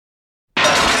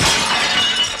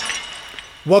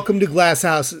Welcome to Glass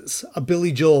Houses, a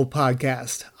Billy Joel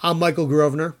podcast. I'm Michael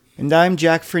Grosvenor. And I'm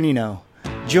Jack Fernino.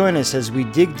 Join us as we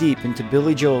dig deep into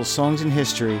Billy Joel's songs and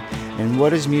history and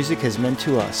what his music has meant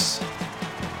to us.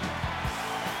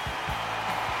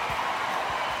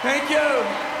 Thank you.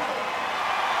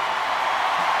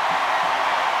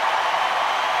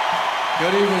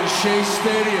 Good evening, Shea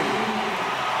Stadium.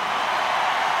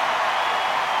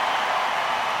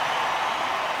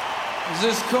 Is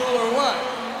this cool or what?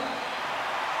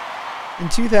 In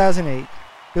 2008,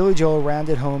 Billy Joel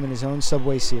rounded home in his own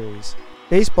Subway Series.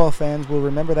 Baseball fans will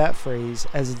remember that phrase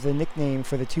as the nickname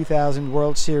for the 2000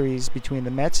 World Series between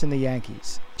the Mets and the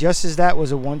Yankees. Just as that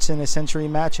was a once-in-a-century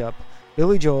matchup,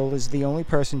 Billy Joel is the only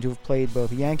person to have played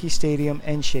both Yankee Stadium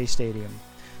and Shea Stadium.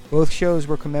 Both shows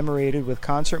were commemorated with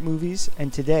concert movies,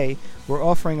 and today we're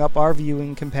offering up our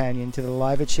viewing companion to the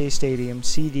Live at Shea Stadium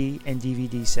CD and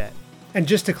DVD set. And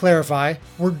just to clarify,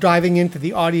 we're diving into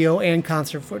the audio and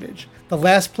concert footage. The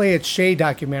Last Play at Shea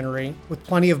documentary, with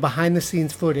plenty of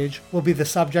behind-the-scenes footage, will be the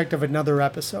subject of another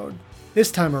episode. This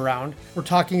time around, we're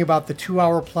talking about the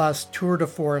 2-hour-plus tour de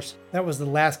force that was the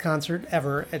last concert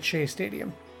ever at Shea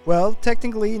Stadium. Well,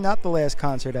 technically not the last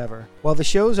concert ever. While the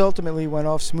shows ultimately went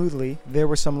off smoothly, there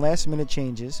were some last-minute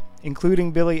changes,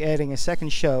 including Billy adding a second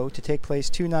show to take place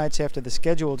 2 nights after the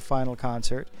scheduled final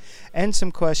concert, and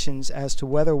some questions as to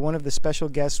whether one of the special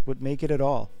guests would make it at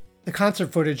all. The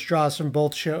concert footage draws from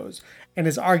both shows, and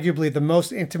is arguably the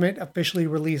most intimate officially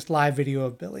released live video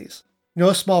of Billy's.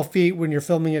 No small feat when you're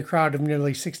filming a crowd of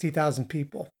nearly 60,000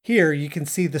 people. Here, you can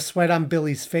see the sweat on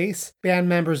Billy's face, band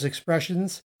members'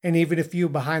 expressions, and even a few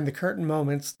behind-the-curtain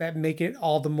moments that make it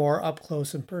all the more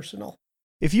up-close and personal.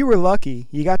 If you were lucky,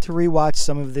 you got to rewatch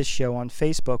some of this show on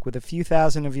Facebook with a few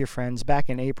thousand of your friends back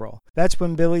in April. That's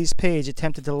when Billy's page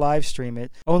attempted to live stream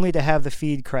it, only to have the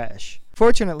feed crash.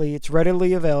 Fortunately, it's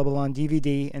readily available on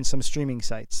DVD and some streaming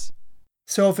sites.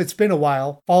 So if it's been a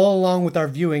while, follow along with our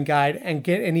viewing guide and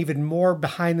get an even more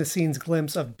behind-the-scenes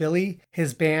glimpse of Billy,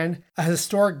 his band, a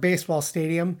historic baseball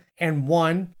stadium, and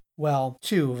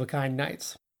two of-a-kind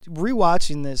nights.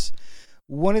 Rewatching this,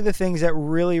 one of the things that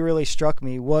really struck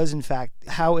me was, in fact,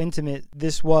 how intimate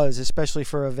this was, especially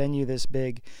for a venue this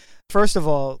big. First of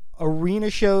all, arena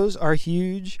shows are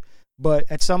huge, but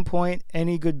at some point,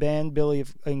 any good band, Billy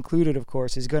included, of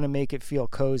course, is going to make it feel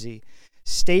cozy.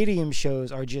 Stadium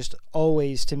shows are just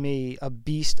always, to me, a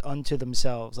beast unto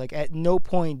themselves. Like, at no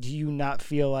point do you not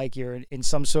feel like you're in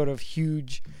some sort of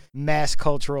huge mass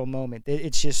cultural moment.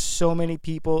 It's just so many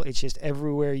people. It's just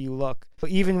everywhere you look.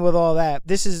 But even with all that,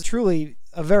 this is truly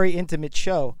a very intimate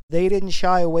show. They didn't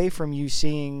shy away from you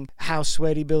seeing how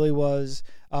sweaty Billy was,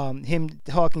 him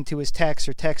talking to his techs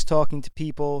or techs talking to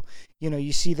people. You know,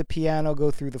 you see the piano go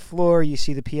through the floor. You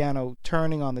see the piano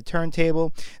turning on the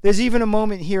turntable. There's even a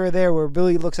moment here or there where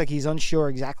Billy looks like he's unsure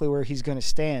exactly where he's going to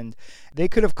stand. They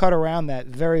could have cut around that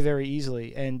very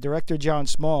easily, and director John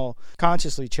Small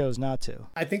consciously chose not to.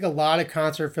 I think a lot of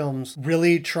concert films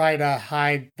really try to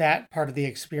hide that part of the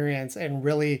experience and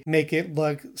really make it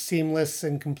look seamless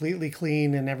and completely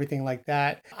clean and everything like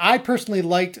that. I personally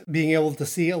liked being able to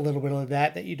see a little bit of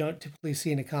that you don't typically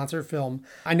see in a concert film.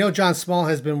 I know John Small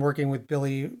has been working with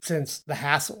Billy since The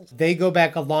Hassles. They go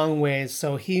back a long ways,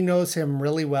 so he knows him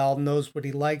really well, knows what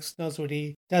he likes, knows what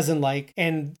he doesn't like,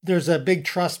 and there's a big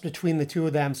trust between the two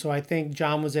of them, so I think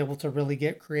John was able to really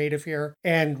get creative here.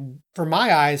 And for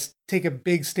my eyes, take a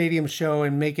big stadium show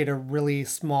and make it a really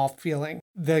small feeling.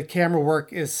 The camera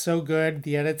work is so good,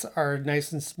 the edits are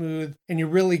nice and smooth, and you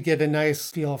really get a nice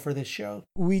feel for this show.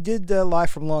 We did Live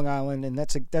from Long Island, and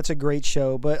that's a great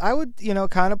show, but I would,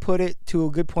 kind of put it to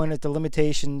a good point at the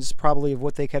limitations probably of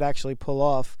what they could actually pull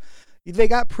off. They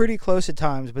got pretty close at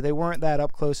times, but they weren't that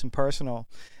up close and personal.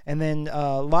 And then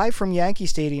Live from Yankee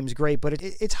Stadium is great, but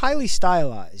it's highly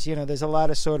stylized. There's a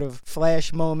lot of sort of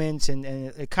flash moments, and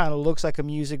it kind of looks like a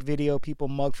music video. People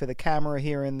mug for the camera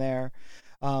here and there.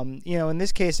 In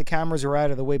this case, the cameras are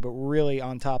out of the way, but really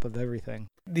on top of everything.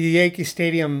 The Yankee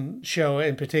Stadium show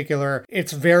in particular,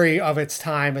 it's very of its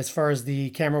time as far as the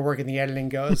camera work and the editing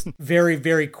goes.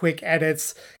 Very quick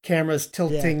edits, cameras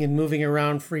tilting and moving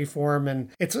around freeform. And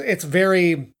it's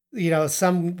very,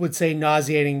 some would say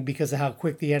nauseating because of how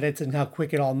quick the edits and how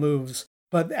quick it all moves.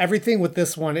 But everything with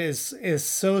this one is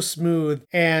so smooth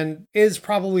and is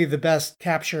probably the best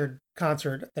captured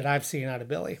concert that I've seen out of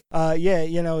Billy.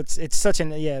 It's such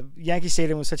Yankee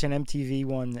Stadium was such an MTV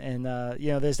one, and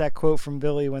there's that quote from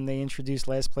Billy when they introduced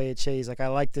Last Play at Shea. He's like, I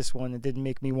like this one. It didn't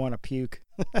make me want to puke.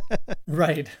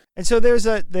 Right. And so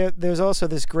there's also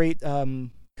this great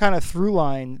kind of through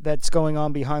line that's going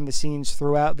on behind the scenes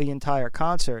throughout the entire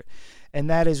concert. and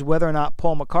that is whether or not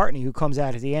Paul McCartney, who comes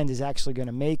out at the end, is actually going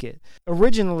to make it.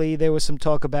 Originally, there was some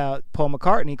talk about Paul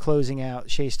McCartney closing out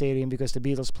Shea Stadium because the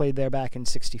Beatles played there back in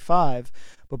 '65,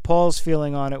 but Paul's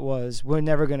feeling on it was, we're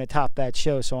never going to top that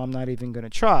show, so I'm not even going to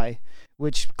try,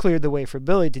 which cleared the way for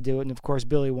Billy to do it. And of course,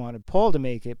 Billy wanted Paul to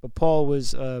make it, but Paul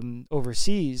was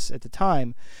overseas at the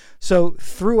time. So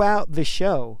throughout the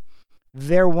show,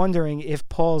 they're wondering if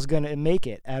Paul's going to make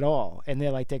it at all. And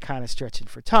they're kind of stretching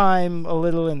for time a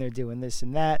little, and they're doing this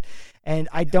and that. And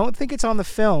I don't think it's on the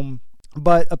film,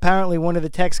 but apparently one of the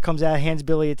texts comes out, hands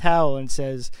Billy a towel, and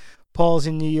says, Paul's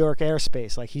in New York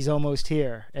airspace, he's almost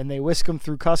here. And they whisk him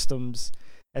through customs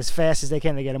as fast as they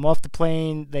can. They get him off the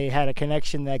plane. They had a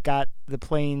connection that got the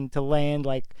plane to land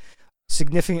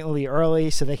significantly early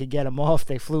so they could get him off.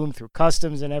 They flew him through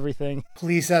customs and everything.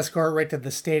 Police escort right to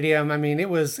the stadium. I mean, it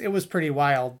was pretty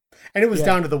wild. And it was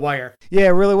down to the wire. Yeah, it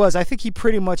really was. I think he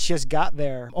pretty much just got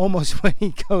there almost when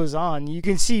he goes on. You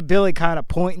can see Billy kind of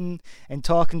pointing and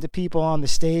talking to people on the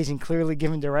stage and clearly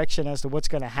giving direction as to what's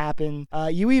going to happen.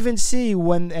 You even see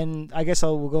and I guess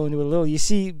we'll go into it a little, you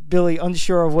see Billy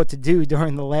unsure of what to do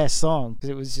during the last song because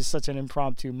it was just such an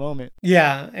impromptu moment.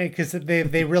 Yeah, because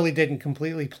they really didn't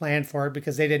completely plan for it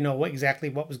because they didn't know exactly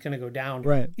what was going to go down.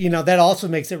 Right. That also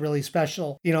makes it really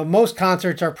special. Most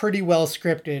concerts are pretty well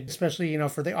scripted, especially,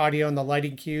 for the audio and the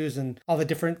lighting cues and all the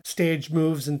different stage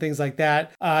moves and things like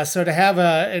that. So to have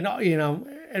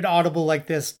an audible like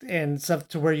this and stuff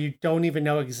to where you don't even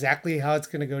know exactly how it's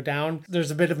going to go down,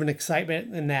 there's a bit of an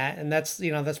excitement in that. And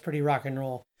that's pretty rock and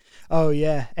roll. Oh,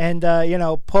 yeah. And,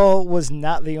 Paul was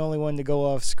not the only one to go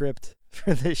off script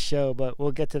for this show, but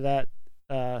we'll get to that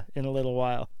in a little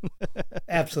while.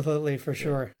 Absolutely, for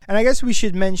sure. And I guess we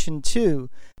should mention, too,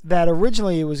 that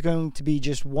originally it was going to be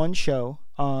just one show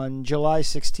on July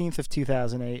 16th of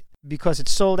 2008 because it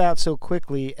sold out so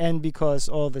quickly and because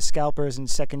all the scalpers and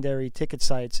secondary ticket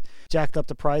sites jacked up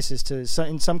the prices to,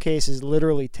 in some cases,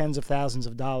 literally tens of thousands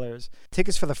of dollars.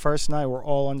 Tickets for the first night were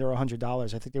all under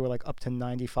 $100. I think they were up to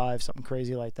 $95, something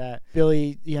crazy like that.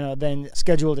 Billy, then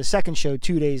scheduled a second show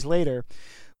 2 days later,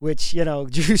 which,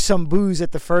 drew some boos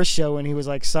at the first show, and he was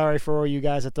like, sorry for all you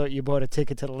guys, I thought you bought a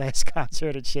ticket to the last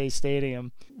concert at Shea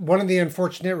Stadium. One of the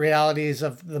unfortunate realities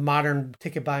of the modern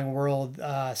ticket buying world,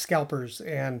 scalpers.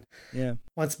 And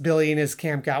once Billy and his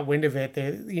camp got wind of it,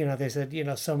 they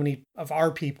said, so many of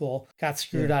our people got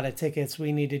screwed out of tickets.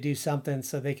 We need to do something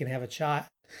so they can have a shot.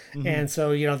 Mm-hmm. And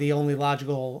so, the only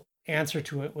logical answer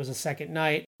to it was a second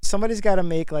night. Somebody's got to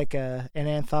make an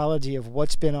anthology of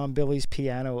what's been on Billy's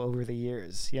piano over the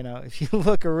years. If you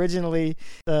look originally,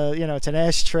 it's an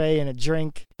ashtray and a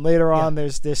drink. Later on,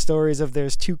 there's stories of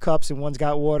there's 2 cups and one's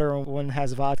got water and one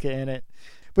has vodka in it.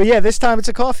 But yeah, this time it's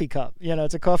a coffee cup.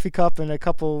 It's a coffee cup and a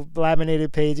couple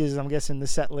laminated pages. I'm guessing the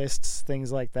set lists, things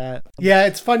like that. Yeah,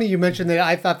 it's funny you mentioned that.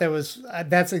 I thought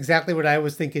that's exactly what I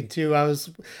was thinking too. I was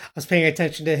paying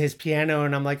attention to his piano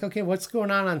and I'm like, okay, what's going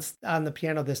on the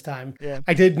piano this time? Yeah.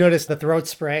 I did notice the throat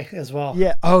spray as well.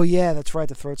 Yeah. Oh yeah, that's right.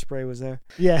 The throat spray was there.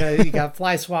 Yeah. You got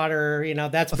fly swatter.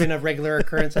 That's been a regular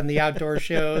occurrence on the outdoor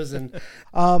shows and.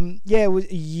 Yeah, it was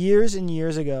years and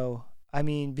years ago. I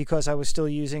mean, because I was still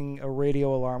using a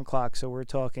radio alarm clock, so we're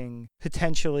talking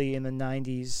potentially in the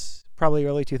 90s, probably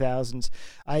early 2000s.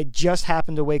 I just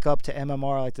happened to wake up to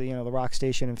MMR, the rock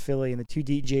station in Philly, and the 2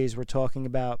 DJs were talking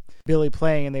about Billy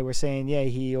playing, and they were saying, yeah,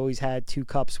 he always had 2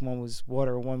 cups. One was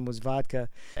water, one was vodka.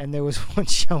 And there was one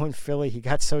show in Philly, he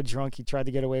got so drunk, he tried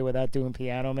to get away wwithout doing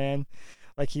Piano Man.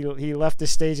 He left the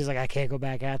stage, he's like, I can't go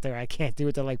back out there. I can't do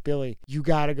it. They're like, Billy, you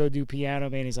got to go do Piano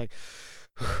Man. He's like,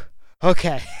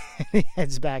 okay. He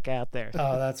heads back out there.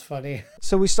 Oh, that's funny.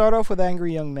 So we start off with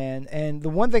Angry Young Man, and the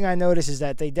one thing I noticed is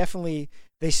that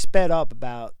they sped up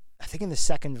about, I think in the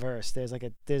second verse,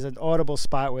 there's an audible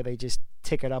spot where they just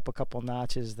tick it up a couple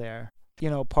notches there.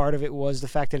 Part of it was the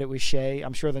fact that it was Shea.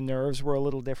 I'm sure the nerves were a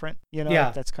little different.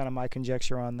 Yeah. That's kind of my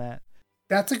conjecture on that.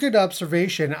 That's a good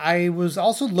observation. I was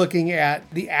also looking at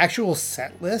the actual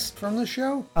set list from the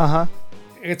show. Uh-huh.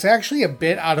 It's actually a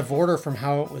bit out of order from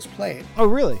how it was played. Oh,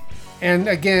 really? And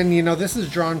again, this is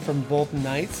drawn from both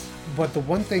nights. But the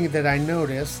one thing that I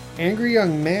noticed, Angry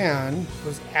Young Man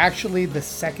was actually the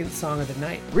second song of the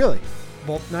night. Really?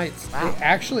 Both nights. Wow. They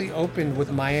actually opened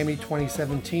with Miami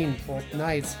 2017 both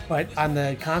nights. But on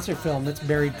the concert film, it's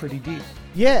buried pretty deep.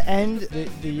 Yeah, and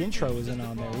the intro isn't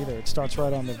on there either. It starts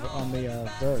right on the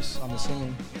verse, on the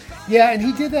singing. Yeah, and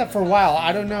he did that for a while.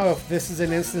 I don't know if this is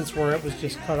an instance where it was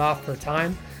just cut off for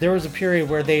time. There was a period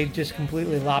where they just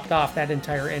completely lopped off that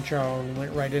entire intro and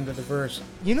went right into the verse.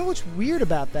 You know what's weird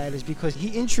about that is because he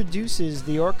introduces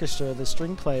the orchestra, the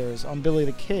string players, on Billy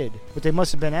the Kid, but they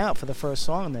must have been out for the first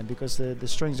song then because the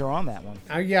strings are on that one.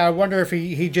 Yeah, I wonder if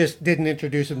he just didn't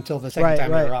introduce them until the second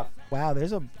time they were up. Wow,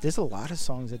 there's a lot of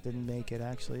songs that didn't make it,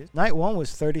 actually. Night one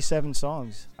was 37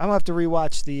 songs. I'm going to have to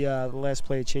rewatch the Last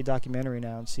Played Shea documentary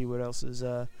now and see what else is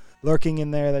lurking in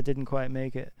there that didn't quite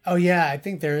make it. Oh, yeah, I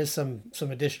think there is some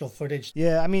additional footage.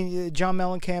 Yeah, I mean, John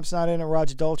Mellencamp's not in it,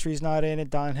 Roger Daltrey's not in it,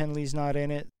 Don Henley's not in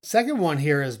it. Second one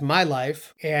here is My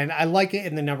Life, and I like it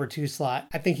in the number 2 slot.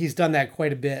 I think he's done that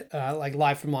quite a bit. Like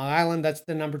Live from Long Island, that's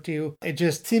the number 2. It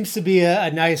just seems to be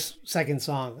a nice second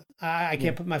song. I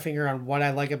can't put my finger on what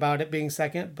I like about it being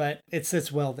second, but it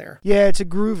sits well there. Yeah, it's a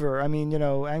groover. I mean,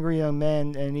 Angry Young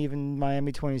Men and even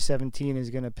Miami 2017 is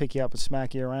going to pick you up and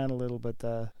smack you around a little, but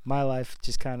My Life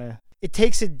just kind of... It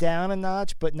takes it down a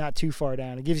notch, but not too far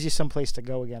down. It gives you some place to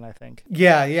go again, I think.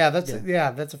 That's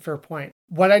a fair point.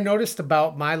 What I noticed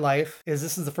about My Life is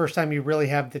this is the first time you really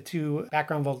have the 2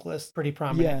 background vocalists pretty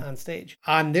prominent on stage.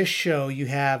 On this show, you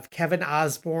have Kevin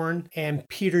Osborne and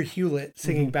Peter Hewlett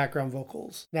singing background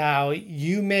vocals. Now,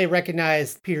 you may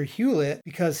recognize Peter Hewlett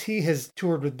because he has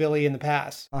toured with Billy in the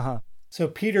past. Uh-huh. So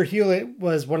Peter Hewlett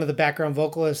was one of the background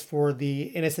vocalists for the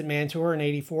Innocent Man tour in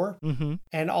 84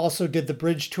 and also did the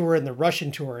Bridge tour and the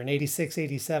Russian tour in 86,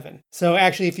 87. So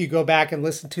actually, if you go back and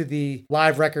listen to the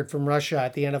live record from Russia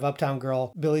at the end of Uptown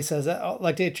Girl, Billy says, I'd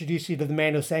like to introduce you to the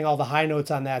man who sang all the high notes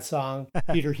on that song,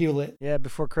 Peter Hewlett. Yeah,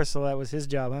 before Crystal, that was his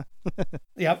job, huh?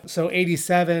 Yep. So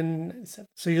 87.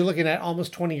 So you're looking at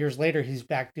almost 20 years later, he's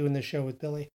back doing this show with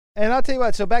Billy. And I'll tell you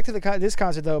what, so back to this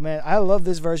concert, though, man, I love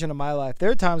this version of My Life.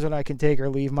 There are times when I can take or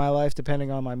leave My Life,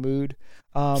 depending on my mood.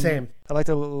 Same. I liked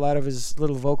a lot of his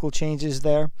little vocal changes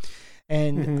there.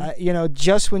 And,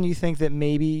 just when you think that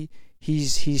maybe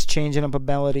he's changing up a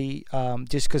melody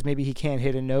just because maybe he can't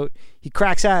hit a note, he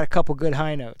cracks out a couple good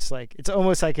high notes. Like, it's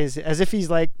almost like as if he's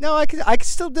like, no, I can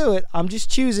still do it. I'm just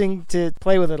choosing to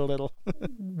play with it a little.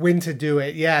 When to do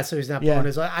it. Yeah, so he's not blowing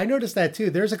his... I noticed that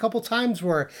too. There's a couple times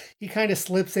where he kind of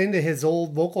slips into his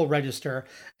old vocal register,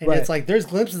 and it's like there's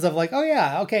glimpses of like, oh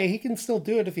yeah, okay, he can still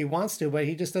do it if he wants to, but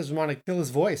he just doesn't want to kill his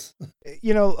voice.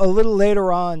 A little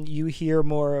later on, you hear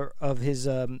more of his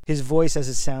voice as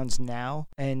it sounds now,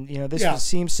 and this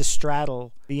seems to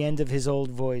straddle the end of his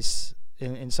old voice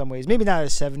in some ways. Maybe not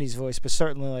his 70s voice, but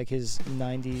certainly like his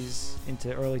 90s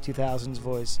into early 2000s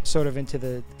voice, sort of into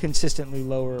the consistently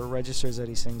lower registers that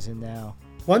he sings in now.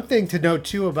 One thing to note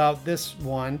too about this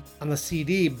one, on the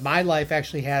CD, My Life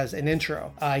actually has an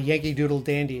intro, Yankee Doodle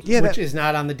Dandy, which is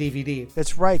not on the DVD.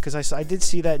 That's right, because I did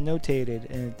see that notated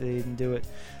and they didn't do it.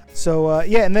 So,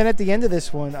 and then at the end of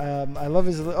this one, I love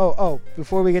his...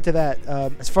 before we get to that,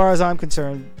 as far as I'm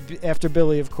concerned, after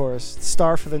Billy, of course,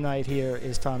 star for the night here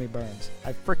is Tommy Burns.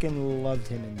 I freaking loved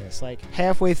him in this. Like,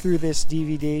 halfway through this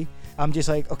DVD, I'm just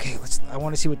like, okay, I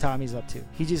want to see what Tommy's up to.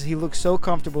 He looks so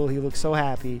comfortable. He looks so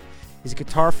happy. His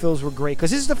guitar fills were great because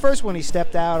this is the first one he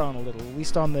stepped out on a little, at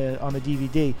least on the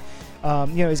DVD.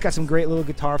 He's got some great little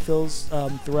guitar fills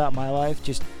throughout My Life,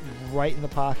 just right in the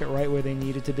pocket, right where they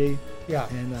needed to be. Yeah.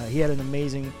 And he had an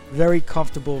amazing, very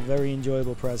comfortable, very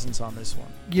enjoyable presence on this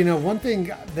one. One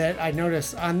thing that I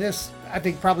noticed on this, I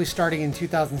think probably starting in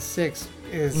 2006,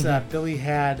 is Billy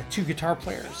had 2 guitar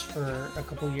players for a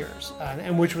couple years,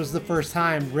 and which was the first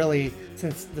time really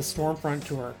since the Stormfront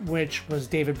tour, which was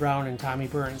David Brown and Tommy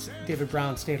Burns. David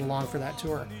Brown stayed along for that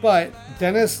tour. But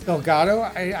Dennis Delgado,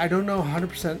 I don't know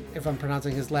 100% if I'm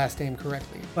pronouncing his last name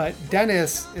correctly, but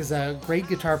Dennis is a great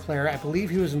guitar player. I believe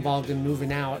he was involved in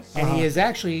Moving Out, and he is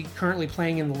actually currently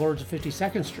playing in the Lords of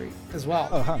 52nd Street as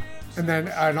well.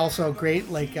 And also a great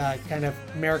kind of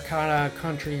Americana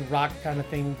country rock kind of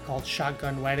thing called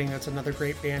Shotgun Wedding. That's another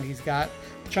great band he's got.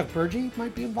 Chuck Burgee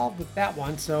might be involved with that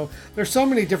one. So there's so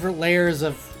many different layers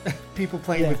of people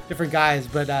playing with different guys.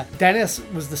 But Dennis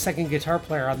was the second guitar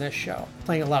player on this show,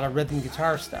 playing a lot of rhythm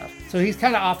guitar stuff. So he's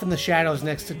kind of off in the shadows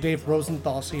next to Dave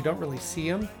Rosenthal, so you don't really see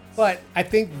him. But I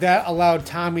think that allowed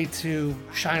Tommy to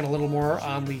shine a little more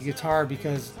on the guitar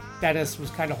because Dennis was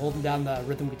kind of holding down the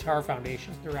rhythm guitar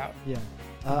foundation throughout. Yeah.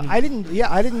 I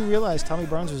didn't realize Tommy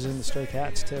Burns was in the Stray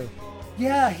Cats too.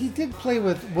 Yeah, he did play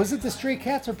with, was it the Stray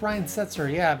Cats or Brian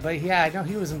Setzer? Yeah, but I know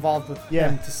he was involved with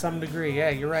them to some degree. Yeah,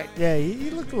 you're right. Yeah, he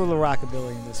looked a little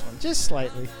rockabilly in this one, just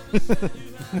slightly.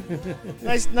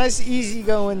 Nice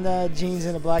easygoing jeans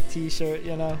and a black t-shirt,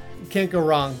 Can't go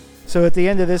wrong. So at the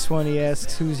end of this one, he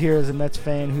asks who's here as a Mets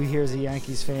fan, who here is a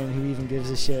Yankees fan, who even gives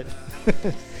a shit.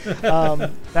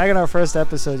 Back in our first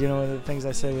episode, one of the things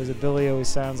I said was that Billy always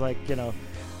sounds like,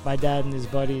 my dad and his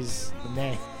buddies.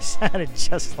 Man, he sounded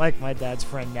just like my dad's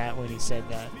friend Nat when he said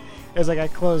that. It was like I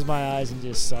closed my eyes and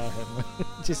just saw him.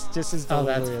 just his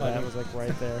delivery of that was like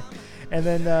right there. And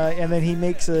then he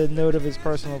makes a note of his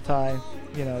personal tie.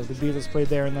 The Beatles played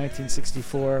there in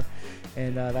 1964,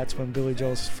 and that's when Billy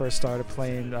Joel first started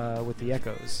playing with the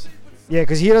Echoes. Yeah,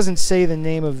 because he doesn't say the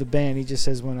name of the band. He just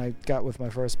says when I got with my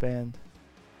first band.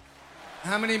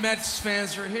 How many Mets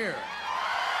fans are here?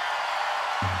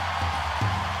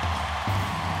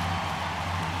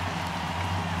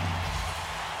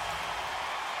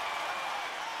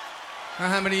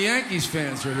 How many Yankees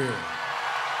fans are here?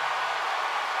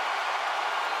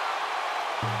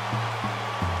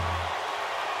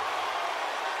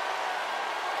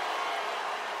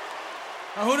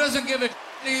 Now, who doesn't give a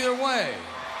either way?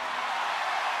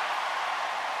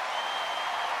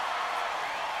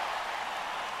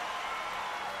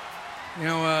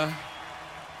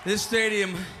 This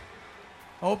stadium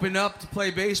opened up to play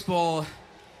baseball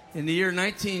in the year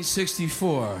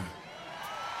 1964.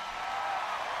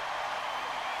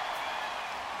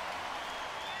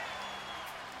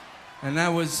 And that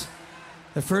was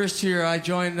the first year I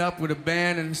joined up with a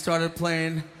band and started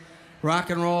playing rock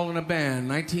and roll in a band,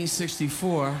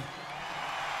 1964.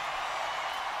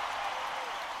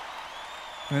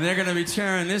 And they're going to be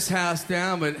tearing this house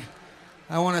down, but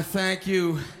I want to thank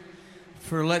you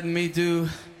for letting me do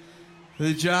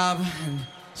the job and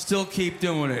still keep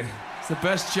doing it. It's the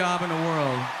best job in the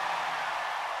world.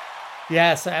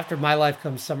 Yeah, so after My Life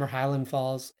comes Summer Highland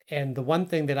Falls. And the one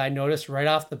thing that I noticed right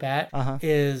off the bat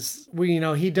is,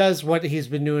 he does what he's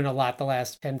been doing a lot the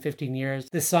last 10, 15 years.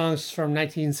 This song's from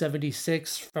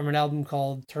 1976 from an album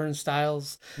called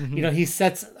Turnstiles. Mm-hmm. He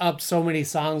sets up so many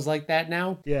songs like that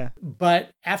now. Yeah.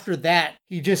 But after that,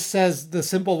 he just says the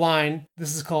simple line,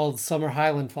 this is called Summer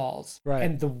Highland Falls. Right.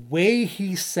 And the way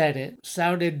he said it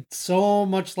sounded so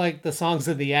much like the Songs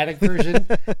in the Attic version,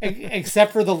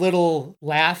 except for the little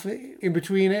laugh in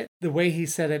between it. The way he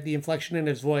said it, the inflection in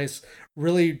his voice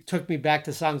really took me back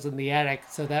to Songs in the Attic.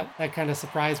 So that kind of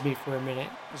surprised me for a minute.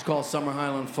 It's called Summer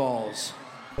Highland Falls.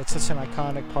 It's such an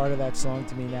iconic part of that song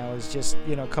to me now is just,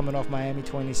 coming off Miami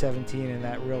 2017 and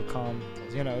that real calm,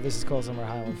 this is called Summer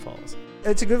Highland Falls.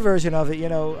 It's a good version of it,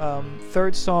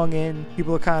 third song in,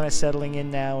 people are kind of settling in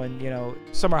now, and,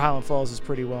 Summer Highland Falls is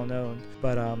pretty well known,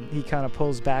 but he kind of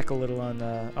pulls back a little on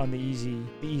the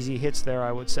easy hits there,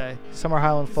 I would say. Summer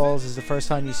Highland Falls is the first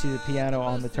time you see the piano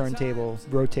on the turntable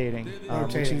rotating.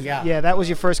 Yeah, that was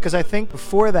your first, because I think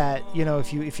before that,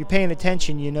 if you're paying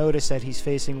attention, you notice that he's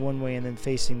facing one way and then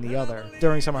facing the other.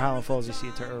 During Summer Highland Falls, you see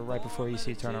it, or right before you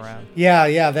see it turn around.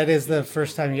 Yeah, that is the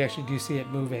first time you actually do see it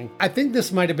moving. I think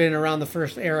this might have been around the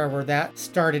first era where that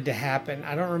started to happen.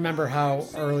 I don't remember how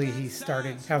early he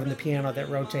started having the piano that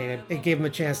rotated. It gave him a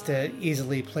chance to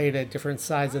easily play to different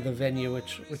sides of the venue,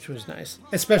 which was nice.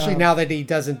 Especially now that he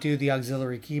doesn't do the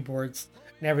auxiliary keyboards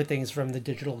and everything's from the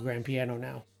digital grand piano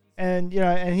now. And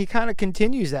and he kind of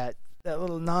continues that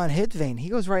little non-hit vein. He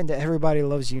goes right into Everybody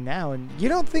Loves You Now, and you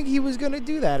don't think he was going to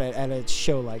do that at a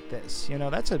show like this.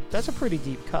 That's a pretty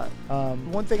deep cut.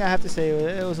 One thing I have to say,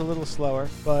 it was a little slower,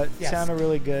 but it sounded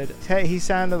really good. He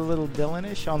sounded a little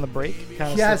Dylan-ish on the break.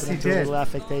 Kind of he did. A little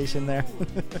affectation there.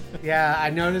 Yeah, I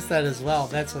noticed that as well.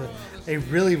 They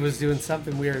really was doing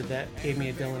something weird that gave me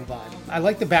a Dylan vibe. I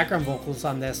like the background vocals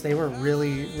on this. They were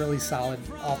really, really solid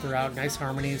all throughout. Nice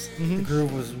harmonies. Mm-hmm. The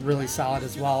groove was really solid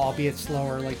as well, albeit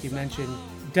slower, like you mentioned.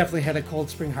 Definitely had a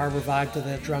Cold Spring Harbor vibe to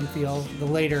the drum feel, the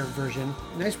later version.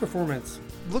 Nice performance.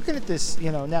 Looking at this,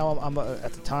 now I'm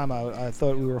at the time I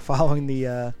thought we were following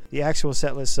the actual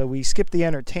set list, so we skipped the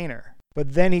Entertainer.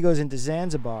 But then he goes into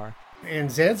Zanzibar.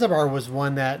 And Zanzibar was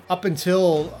one that, up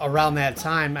until around that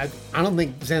time, I don't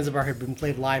think Zanzibar had been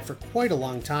played live for quite a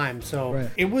long time. So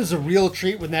It was a real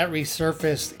treat when that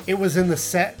resurfaced. It was in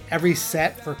every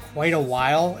set for quite a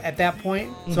while at that point.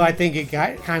 Mm-hmm. So I think it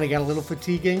kind of got a little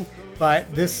fatiguing.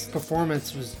 But this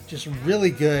performance was just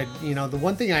really good. The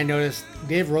one thing I noticed,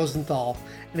 Dave Rosenthal,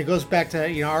 and it goes back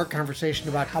to our conversation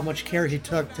about how much care he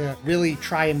took to really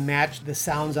try and match the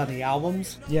sounds on the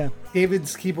albums. Yeah.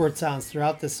 David's keyboard sounds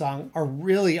throughout this song are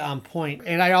really on point.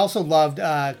 And I also loved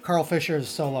Carl Fisher's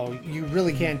solo. You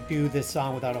really can't do this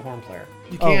song without a horn player.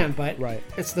 You can, but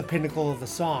it's the pinnacle of the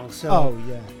song. So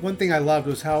one thing I loved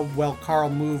was how well Carl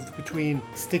moved between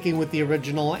sticking with the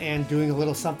original and doing a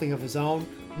little something of his own.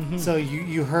 Mm-hmm. So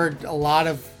you heard a lot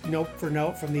of note for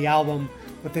note from the album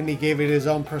but then he gave it his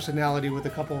own personality with a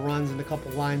couple runs and a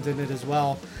couple lines in it as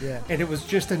well. Yeah. And it was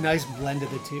just a nice blend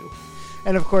of the two.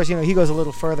 And of course, he goes a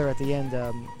little further at the end.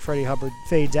 Freddie Hubbard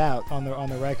fades out on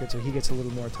the record, so he gets a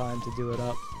little more time to do it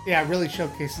up. Yeah, it really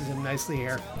showcases him nicely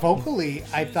here. Vocally,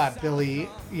 I thought Billy,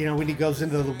 when he goes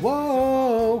into the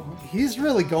whoa, he's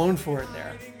really going for it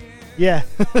there. Yeah,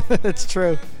 that's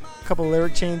true. A couple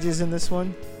lyric changes in this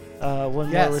one.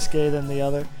 One more risque than the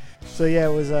other. So yeah,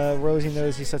 it was Rosie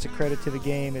knows he's such a credit to the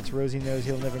game. It's Rosie knows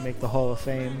he'll never make the Hall of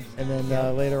Fame. And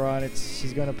then later on, it's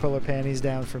she's gonna pull her panties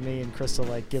down for me, and Crystal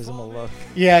gives him a look.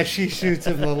 Yeah, she shoots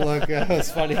him a look. That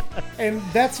was funny. And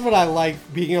that's what I like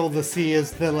being able to see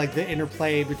is the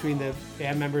interplay between the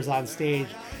band members on stage.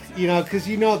 Because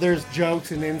there's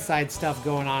jokes and inside stuff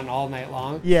going on all night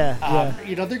long. Yeah.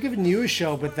 They're giving you a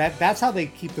show, but that's how they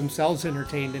keep themselves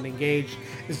entertained and engaged,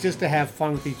 is just to have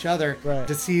fun with each other. Right.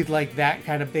 To see that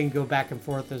kind of thing go back and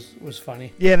forth was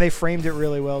funny. Yeah, and they framed it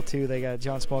really well too.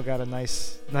 John Small got a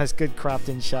nice good cropped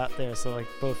in shot there, so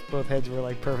both heads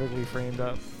were perfectly framed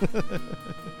up.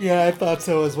 Yeah, I thought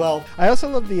so as well. I also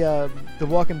love the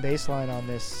walking bass line on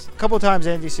this. A couple of times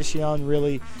Andy Sicilian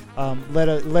really let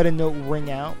a note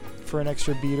ring out for an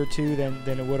extra beat or two than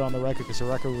it would on the record, because the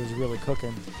record was really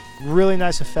cooking. Really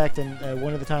nice effect, and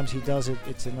one of the times he does it,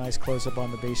 it's a nice close-up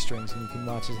on the bass strings, and you can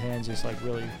watch his hands just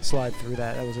really slide through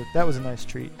that. That was a nice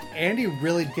treat. Andy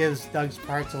really gives Doug's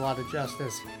parts a lot of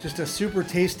justice. Just a super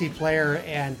tasty player,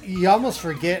 and you almost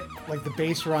forget the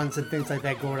bass runs and things like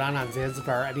that going on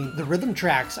Zanzibar. I mean, the rhythm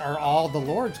tracks are all the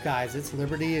Lords guys. It's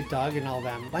Liberty and Doug and all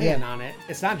them playing on it.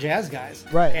 It's not jazz guys.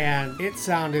 Right. And it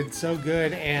sounded so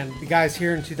good, and the guys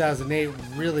here in 2008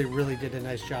 really, really did a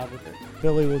nice job with it.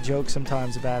 Billy will joke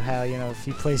sometimes about how, if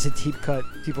he plays a deep cut,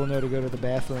 people know to go to the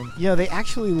bathroom. They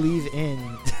actually leave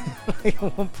in,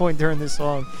 at one point during this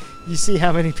song, you see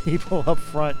how many people up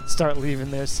front start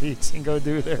leaving their seats and go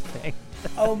do their thing.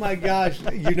 Oh my gosh,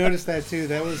 you noticed that too.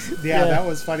 That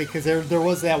was funny, because there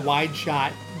was that wide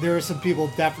shot. There were some people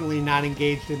definitely not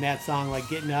engaged in that song,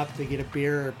 getting up to get a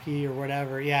beer or pee or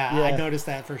whatever. Yeah. I noticed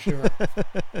that for sure.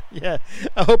 Yeah,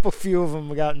 I hope a few of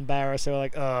them got embarrassed. They were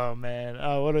like, oh man,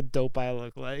 what a dope I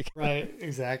look like. Right,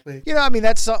 exactly.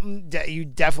 That's something that you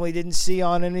definitely didn't see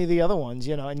on any of the other ones,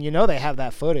 and they have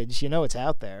that footage. It's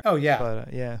out there. Oh yeah.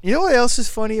 But yeah. You know what else is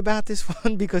funny about this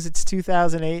one, because it's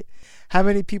 2008? How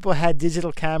many people had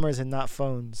digital cameras and not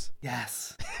phones?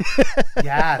 Yes.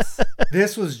 Yes.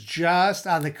 This was just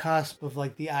on the cusp of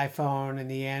the iPhone and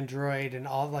the Android and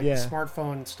all the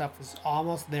smartphone stuff was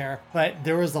almost there. But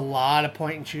there was a lot of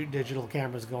point and shoot digital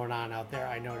cameras going on out there,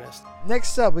 I noticed.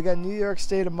 Next up, we got New York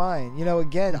State of Mind.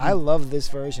 Again, I love this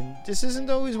version. This isn't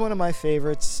always one of my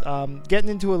favorites. Getting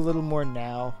into a little more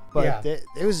now. But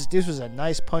this was a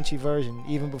nice punchy version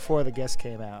even before the guest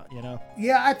came out,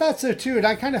 Yeah, I thought so too, and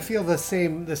I kind of feel the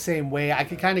same way. I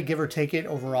could kind of give or take it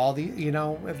overall,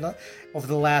 over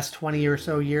the last 20 or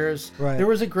so years. Right. There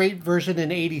was a great version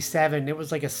in 87. It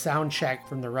was like a sound check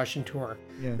from the Russian tour.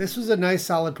 Yeah. This was a nice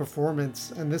solid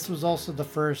performance, and this was also the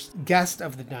first guest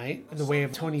of the night in the way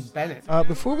of Tony Bennett.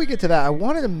 Before we get to that, I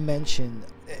wanted to mention,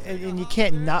 and you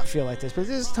can't not feel like this, but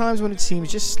there's times when it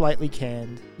seems just slightly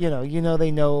canned.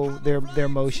 They know their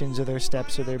motions or their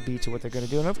steps or their beats or what they're going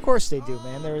to do, and of course they do,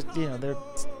 man. They're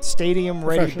stadium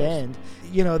ready band.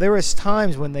 There was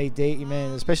times when they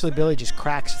especially Billy just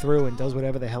cracks through and does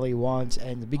whatever the hell he wants.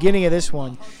 And the beginning of this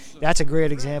one, that's a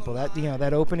great example.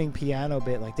 That opening piano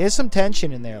bit, there's some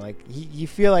tension in there. You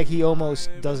feel like he almost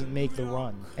doesn't make the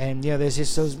run. And there's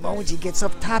just those moments he gets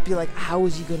up top. You're like, how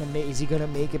is he gonna make? Is he gonna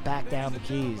make it back down the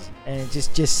keys? And it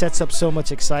just sets up so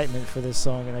much excitement for this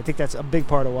song. And I think that's a big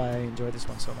part of why I enjoy this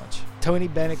one so much. Tony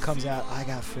Bennett comes out. I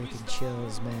got freaking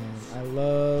chills, man. I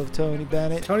love Tony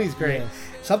Bennett. Tony's great. Yeah.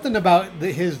 Something about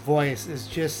his voice is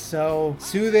just so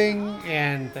soothing,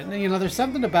 and there's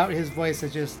something about his voice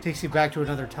that just takes you back to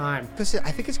another time. I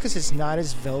think it's because it's not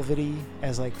as velvety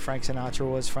as Frank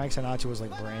Sinatra was. Frank Sinatra was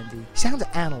like brandy. He sounds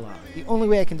analog. The only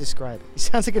way I can describe it. He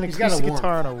sounds like an acoustic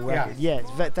guitar on a record. Yeah,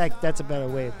 that's a better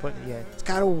way of putting it. Yeah, it's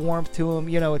got a warmth to him.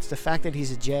 It's the fact that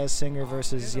he's a jazz singer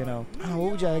versus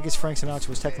what would you? I guess Frank Sinatra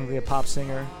was technically a pop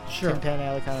singer. Sure. Tin Pan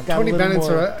Alley kind of. Tony Bennett's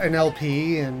an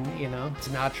LP, and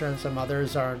Sinatra and some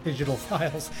others are digital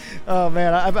files. Oh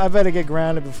man, I better get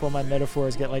grounded before my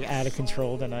metaphors get out of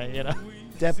control tonight.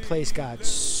 That place got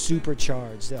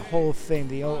supercharged. The whole thing,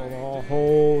 the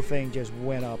whole thing just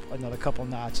went up another couple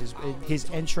notches. His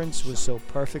entrance was so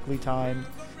perfectly timed.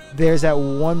 There's that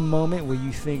one moment where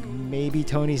you think maybe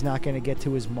Tony's not going to get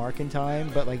to his mark in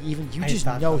time, but even you just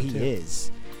know he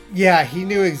is. Yeah, he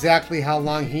knew exactly how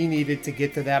long he needed to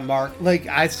get to that mark. Like,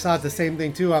 I saw the same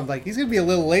thing too. I'm like, he's gonna be a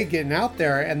little late getting out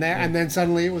there, and then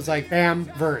suddenly it was like, bam,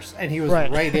 verse, and he was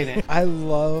right in it. I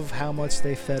love how much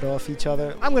they fed off each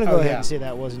other. I'm gonna go ahead and say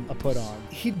that wasn't a put on.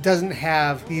 He doesn't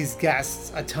have these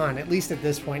guests a ton, at least at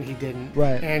this point he didn't.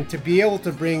 Right. And to be able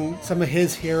to bring some of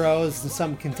his heroes and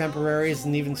some contemporaries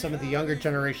and even some of the younger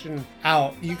generation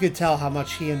out, you could tell how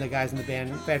much he and the guys in the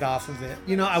band fed off of it.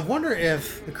 You know, I wonder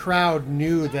if the crowd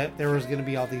knew that there was going to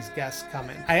be all these guests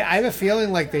coming. I have a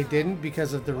feeling like they didn't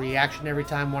because of the reaction every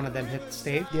time one of them hit the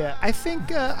stage. Yeah, I think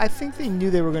they knew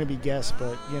they were going to be guests,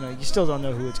 but you still don't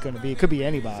know who it's going to be. It could be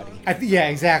anybody. Yeah,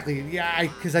 exactly. Yeah,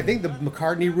 because I think the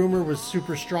McCartney rumor was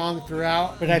super strong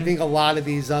throughout, but I think a lot of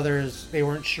these others, they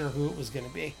weren't sure who it was going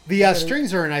to be. The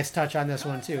strings are a nice touch on this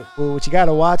one too. Well, what you got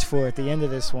to watch for at the end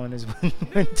of this one is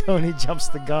when Tony jumps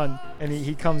the gun and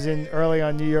he comes in early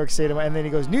on New York State, and then he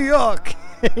goes, New York!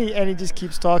 and he just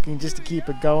keeps talking just to keep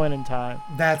it going in time.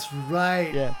 That's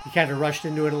right. Yeah. He kind of rushed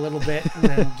into it a little bit and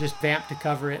then just vamped to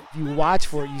cover it. If you watch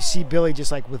for it, you see Billy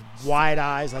just like with wide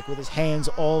eyes, like with his hands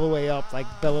all the way up, like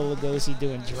Bela Lugosi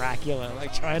doing Dracula,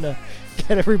 like trying to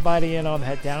get everybody in on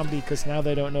that downbeat because now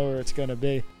they don't know where it's going to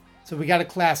be. So we got a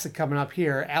classic coming up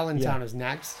here. Allentown is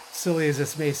next. Silly as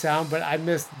this may sound, but I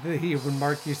missed when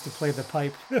Mark used to play the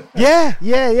pipe. Yeah.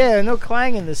 No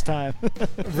clanging this time.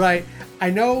 Right. I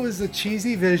know it was a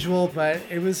cheesy visual, but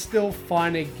it was still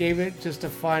fun. It gave it just a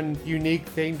fun, unique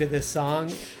thing to this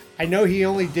song. I know he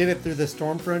only did it through the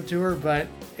Stormfront tour, but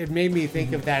it made me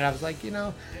think of that. I was like,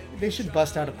 they should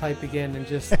bust out a pipe again and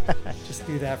just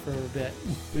do that for a little bit.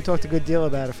 We talked a good deal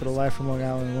about it for the Live from Long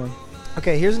Island one.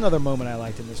 Okay, here's another moment I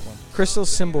liked in this one. Crystal's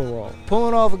cymbal roll.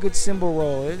 Pulling off a good cymbal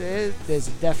roll, there's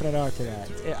a definite art to that.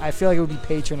 I feel like it would be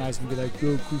patronizing to be like,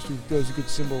 oh, Crystal does a good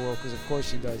cymbal roll, because of course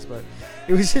she does, but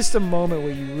it was just a moment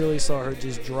where you really saw her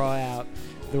just draw out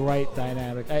the right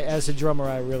dynamic. As a drummer,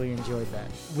 I really enjoyed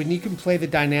that. When you can play the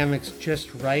dynamics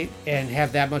just right and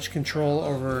have that much control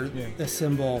over the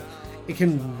cymbal, it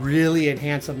can really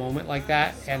enhance a moment like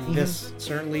that, and this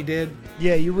certainly did.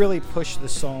 Yeah, you really push the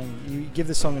song. You give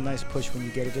the song a nice push when you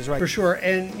get it just right. For sure,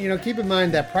 and keep in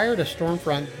mind that prior to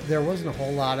Stormfront, there wasn't a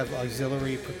whole lot of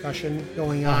auxiliary percussion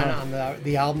going on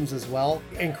the albums as well.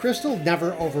 And Crystal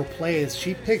never overplays.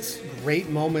 She picks great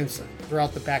moments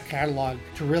throughout the back catalog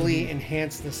to really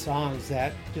enhance the songs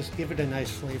that just give it a nice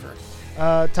flavor.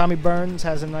 Tommy Burns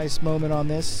has a nice moment on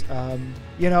this.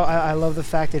 I love the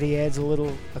fact that he adds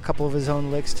a couple of his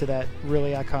own licks to that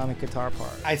really iconic guitar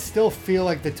part. I still feel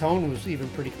like the tone was even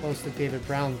pretty close to David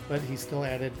Brown's, but he still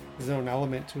added his own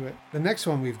element to it. The next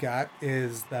one we've got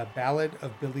is the Ballad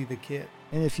of Billy the Kid.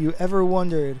 And if you ever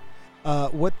wondered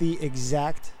what the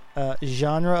exact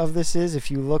genre of this is, if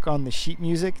you look on the sheet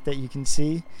music that you can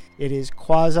see, it is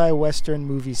quasi-Western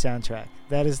movie soundtrack.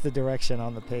 That is the direction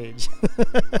on the page.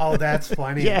 Oh, that's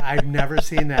funny. Yeah. I've never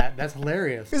seen that. That's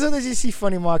hilarious. Because sometimes you see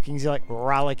funny markings, you're like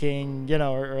rollicking,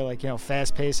 or like,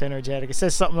 fast-paced, energetic. It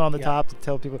says something on the top to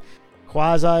tell people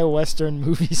quasi-Western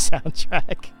movie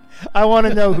soundtrack. I want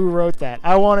to know who wrote that.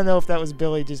 I want to know if that was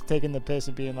Billy just taking the piss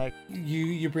and being like...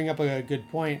 You bring up a good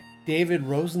point. David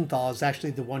Rosenthal is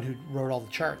actually the one who wrote all the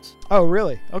charts. Oh,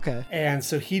 really? Okay. And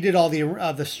so he did all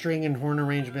the string and horn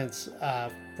arrangements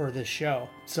for this show.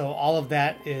 So all of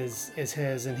that is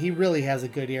his, and he really has a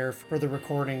good ear for the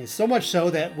recording. So much so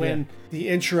that when the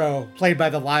intro played by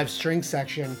the live string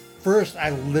section, first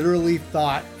I literally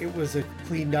thought it was a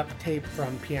cleaned up tape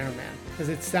from Piano Man, because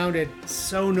it sounded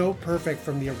so note perfect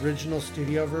from the original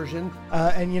studio version.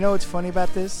 And you know what's funny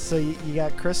about this? So you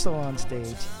got Crystal on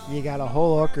stage, you got a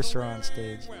whole orchestra on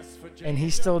stage, and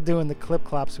he's still doing the clip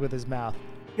clops with his mouth.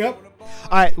 Yep.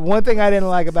 All right, one thing I didn't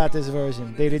like about this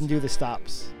version, they didn't do the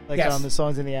stops like on the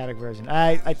Songs in the Attic version.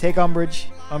 I take umbrage.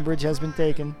 Umbrage has been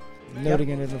taken. Noting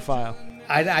it in the file.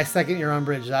 I second your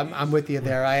umbrage. I'm with you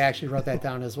there. I actually wrote that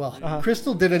down as well.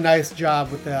 Crystal did a nice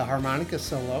job with the harmonica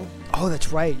solo. Oh,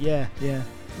 that's right. Yeah.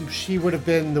 She would have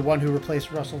been the one who replaced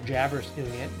Russell Javers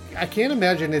doing it. I can't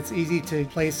imagine it's easy to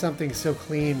play something so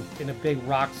clean in a big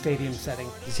rock stadium setting.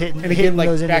 And again, like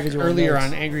back earlier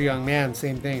on Angry Young Man,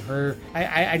 same thing.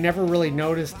 I never really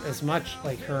noticed as much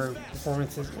like her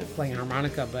performances playing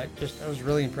harmonica, but I was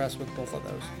really impressed with both of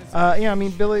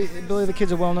those. Billy the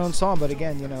Kid's a well-known song, but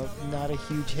again, not a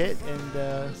huge hit, and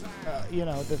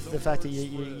the fact that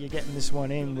you're getting this one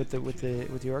in with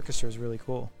the orchestra is really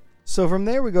cool. So from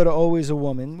there we go to Always a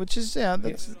Woman, which is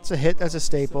it's a hit, that's a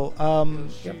staple. Am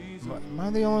I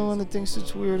the only one that thinks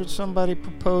it's weird that somebody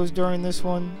proposed during this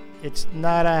one? It's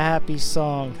not a happy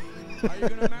song.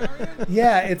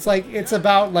 Yeah, it's like, it's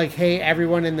about like, hey,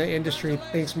 everyone in the industry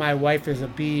thinks my wife is a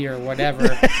bee or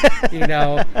whatever, you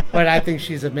know, but I think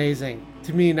she's amazing.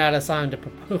 To me, not a song to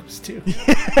propose to.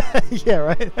 Yeah,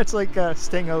 right. That's like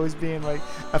Sting always being like,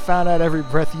 I found out Every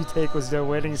Breath You Take was their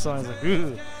wedding song. I was like,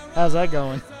 ooh, how's that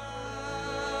going?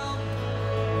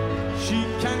 She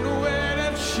can go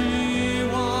wherever she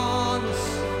wants.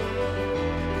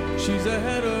 She's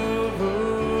ahead of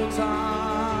her time.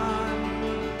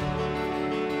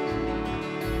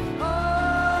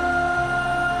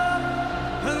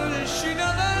 Oh, and she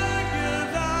never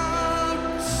gives up,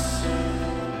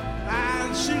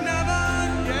 and she never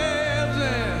gives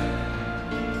in.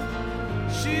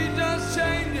 She just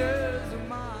changes her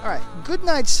mind. All right, Good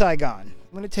Night Saigon.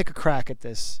 I'm going to take a crack at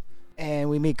this, and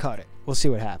we may cut it. We'll see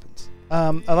what happens.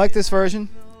 I like this version.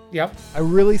 Yep. I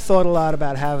really thought a lot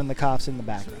about having the cops in the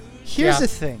background. Here's the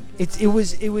thing. It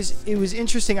was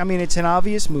interesting. I mean, it's an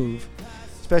obvious move,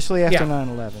 especially after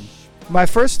 9/11. My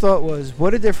first thought was,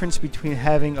 what a difference between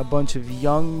having a bunch of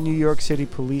young New York City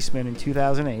policemen in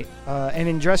 2008 and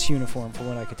in dress uniform, from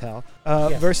what I could tell,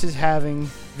 versus having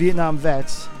Vietnam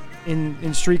vets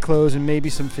in street clothes and maybe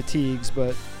some fatigues,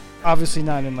 but obviously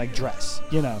not in like dress,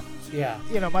 you know. Yeah.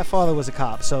 You know, my father was a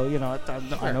cop, so, you know,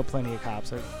 I know plenty of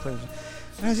cops. And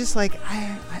I was just like,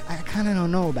 I kind of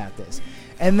don't know about this.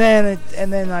 And then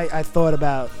I thought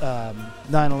about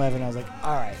 9/11. I was like,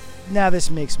 all right, now this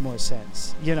makes more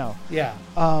sense, you know. Yeah.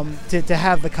 To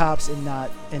have the cops and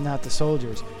not the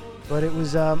soldiers. But it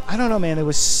was, I don't know, man. There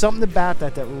was something about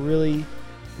that really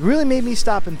made me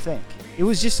stop and think. It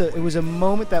was just it was a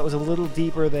moment that was a little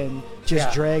deeper than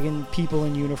just dragging people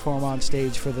in uniform on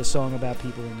stage for the song about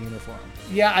people in uniform.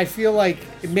 Yeah, I feel like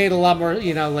it made a lot more,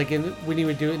 you know, like when you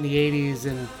would do it in the 80s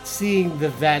and seeing the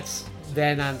vets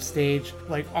then on stage,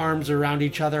 like arms around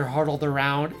each other, huddled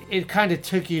around, it kind of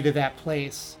took you to that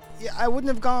place. Yeah, I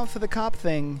wouldn't have gone for the cop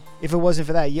thing if it wasn't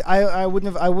for that. I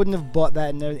wouldn't have bought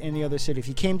that in any other city. If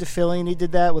he came to Philly and he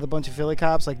did that with a bunch of Philly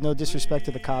cops, like no disrespect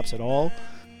to the cops at all,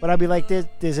 but I'd be like,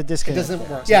 there's a disconnect. It doesn't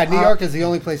work. Yeah, New York is the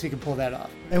only place you can pull that off.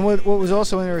 And what was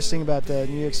also interesting about the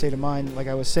New York State of Mind, like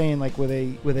I was saying, like where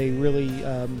they really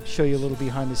show you a little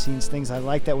behind the scenes things. I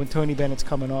like that when Tony Bennett's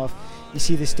coming off, you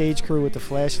see the stage crew with the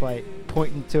flashlight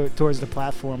pointing towards the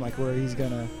platform, like where he's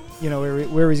gonna, you know,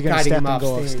 where he's gonna step and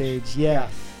go off stage. Yeah.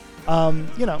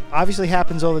 You know, obviously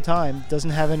happens all the time. Doesn't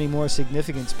have any more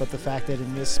significance, but the fact that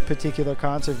in this particular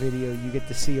concert video, you get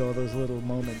to see all those little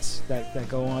moments that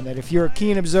go on. That if you're a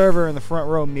keen observer in the front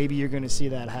row, maybe you're going to see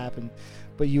that happen.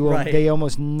 But they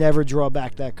almost never draw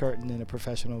back that curtain in a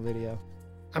professional video.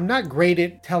 I'm not great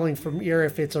at telling from ear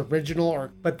if it's original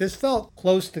but this felt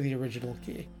close to the original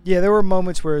key. Yeah, there were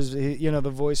moments where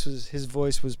his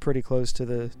voice was pretty close to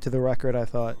the record, I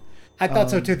thought. I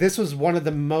thought so too. This was one of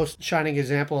the most shining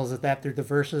examples of that through the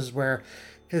verses, where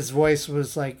his voice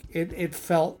was like it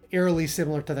felt eerily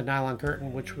similar to the Nylon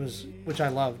Curtain, which I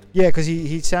loved. Yeah, because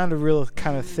he sounded real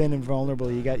kind of thin and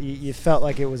vulnerable. You felt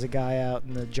like it was a guy out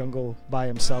in the jungle by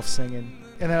himself singing.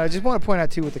 And then I just want to point out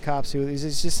too with the cops too,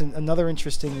 it's just another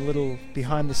interesting little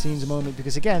behind the scenes moment,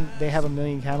 because again, they have a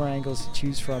million camera angles to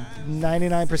choose from.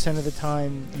 99% of the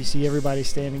time you see everybody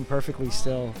standing perfectly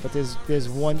still, but there's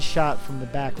one shot from the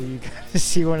back where you kind of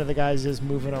see one of the guys just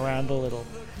moving around a little.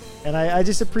 And I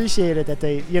just appreciate it that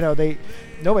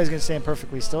nobody's going to stand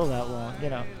perfectly still that long, you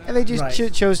know. And they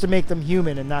just chose to make them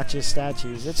human and not just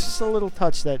statues. It's just a little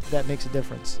touch that makes a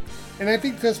difference. And I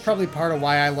think that's probably part of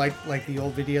why I like the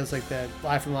old videos, like the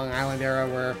Live from Long Island era,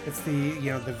 where it's the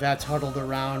vets huddled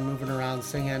around, moving around,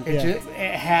 singing. It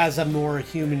has a more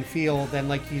human feel than,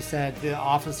 like you said, the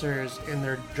officers in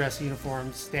their dress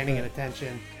uniforms standing at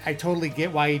attention. I totally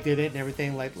get why he did it and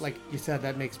everything. Like you said,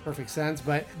 that makes perfect sense.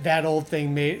 But that old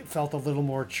thing felt a little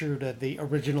more true to the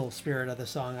original spirit of the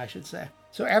song, I should say.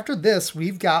 So after this,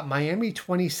 we've got Miami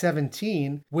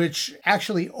 2017, which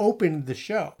actually opened the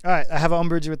show. All right, I have an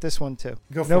umbrage with this one too.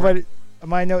 Go for it.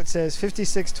 My note says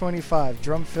 5625,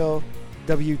 drum fill,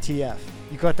 WTF.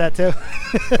 You caught that too?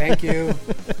 Thank you.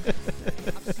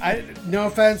 No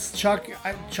offense, Chuck.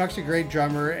 Chuck's a great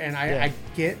drummer, and I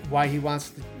get why he wants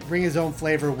to bring his own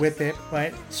flavor with it,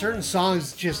 but certain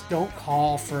songs just don't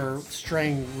call for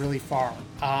straying really far.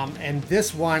 And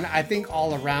this one, I think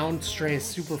all around strays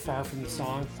super far from the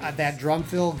song. That drum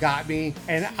fill got me,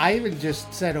 and I even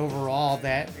just said overall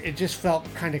that it just felt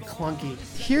kind of clunky.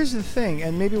 Here's the thing,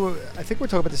 and maybe I think we're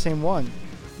talking about the same one.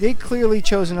 They clearly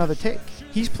chose another take.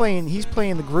 He's playing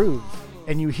the groove,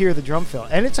 and you hear the drum fill,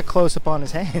 and it's a close-up on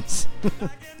his hands.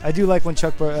 I do like when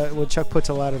Chuck puts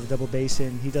a lot of the double bass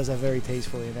in. He does that very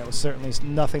tastefully, and that was certainly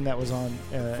nothing that was on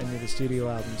any of the studio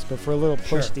albums. But for a little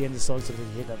push at the end of the song,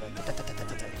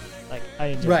 Like, I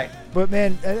enjoy Right. it. But,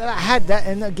 man, I had that.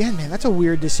 And, again, man, that's a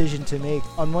weird decision to make.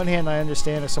 On one hand, I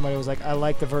understand if somebody was like, I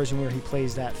like the version where he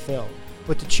plays that fill.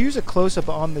 But to choose a close-up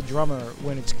on the drummer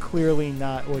when it's clearly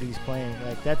not what he's playing,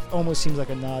 like, that almost seems like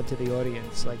a nod to the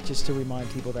audience. Like, just to remind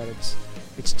people that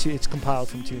it's compiled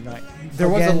from two nights. There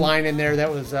was a line in there that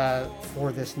was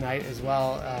for this night as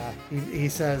well. He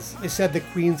says, they said the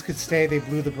Queens could stay, they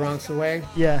blew the Bronx away.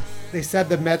 Yeah. They said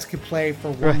the Mets could play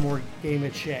for one more game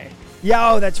at Shea.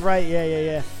 Yeah, oh, that's right.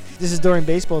 Yeah. This is during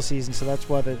baseball season, so that's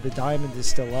why the Diamond is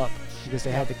still up, because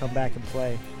they had to come back and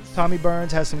play. Tommy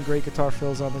Burns has some great guitar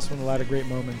fills on this one, a lot of great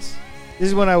moments. This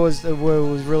is when I was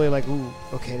really like, ooh,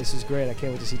 okay, this is great. I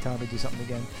can't wait to see Tommy do something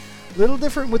again. A little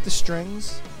different with the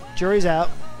strings. Jury's out.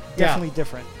 Definitely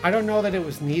different. I don't know that it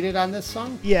was needed on this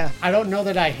song. Yeah. I don't know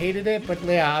that I hated it, but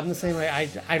yeah, I'm the same way.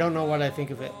 I don't know what I think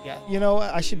of it yet. You know,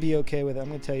 I should be okay with it. I'm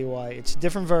going to tell you why. It's a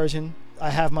different version. I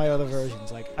have my other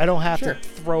versions. Like, I don't have to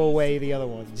throw away the other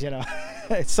ones, you know.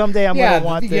 Someday I'm going to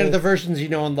want the versions you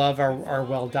know and love are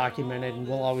well documented and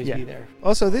will always be there.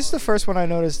 Also, this is the first one I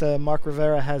noticed Mark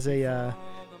Rivera has a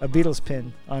Beatles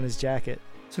pin on his jacket.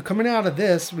 So coming out of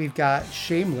this, we've got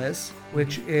Shameless,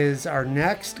 which is our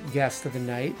next guest of the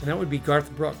night, and that would be Garth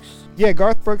Brooks. Yeah,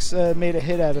 Garth Brooks made a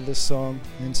hit out of this song.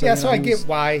 And so, so I get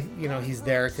why, he's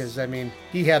there, because,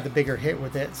 he had the bigger hit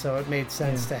with it, so it made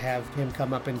sense to have him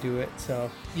come up and do it. So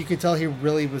you could tell he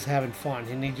really was having fun,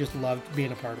 and he just loved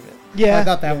being a part of it. Yeah. I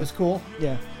thought that was cool.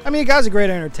 Yeah. I mean, the guy's a great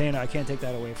entertainer. I can't take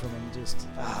that away from him. Just,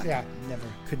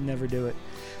 could never do it.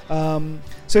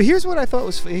 So here's what I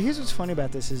thought here's what's funny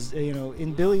about this is,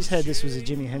 in Billy's head, this was a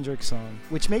Jimi Hendrix song,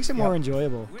 which makes it more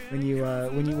enjoyable when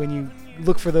you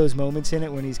look for those moments in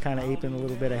it when he's kind of aping a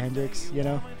little bit of Hendrix,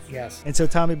 Yes. And so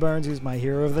Tommy Burns, who's my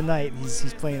hero of the night,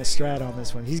 he's playing a Strat on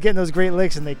this one. He's getting those great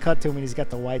licks, and they cut to him, and he's got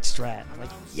the white Strat. I'm like,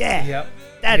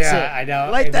 that's it. I know.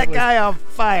 Light that guy on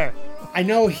fire. I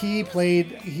know he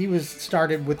was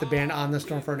started with the band on the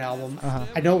Stormfront album.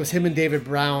 I know it was him and David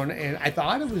Brown, and I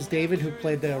thought it was David who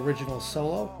played the original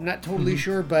solo. I'm not totally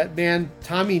sure, but man,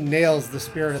 Tommy nails the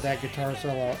spirit of that guitar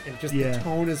solo, and just the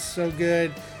tone is so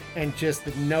good, and just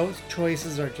the note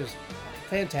choices are just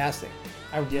fantastic.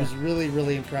 I was really,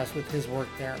 really impressed with his work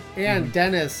there. And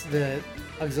Dennis, the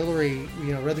auxiliary,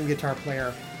 rhythm guitar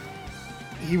player,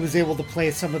 he was able to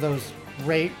play some of those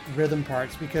great rhythm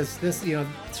parts, because this,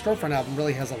 Storefront album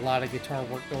really has a lot of guitar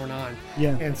work going on.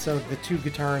 Yeah. And so the two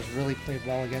guitars really played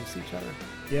well against each other.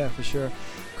 Yeah, for sure.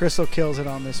 Crystal kills it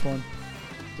on this one.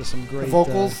 Just some great the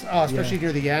vocals, especially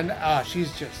near the end.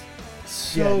 She's just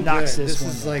so knocks good. This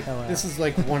is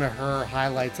like one of her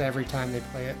highlights every time they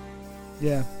play it.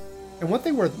 Yeah. And one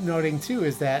thing worth noting too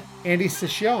is that Andy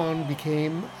Ciccone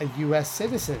became a U.S.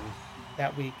 citizen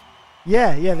that week.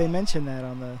 Yeah, they mentioned that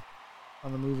on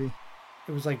the movie.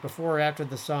 It was like before or after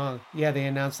the song. Yeah, they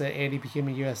announced that Andy became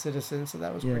a U.S. citizen, so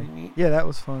that was pretty neat. Yeah, that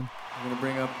was fun. I'm going to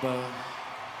bring up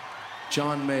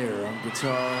John Mayer on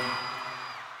guitar.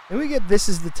 And we get This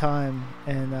Is the Time.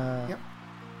 And,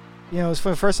 it was for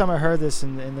the first time I heard this,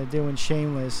 and they're doing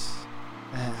Shameless.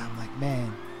 And I'm like,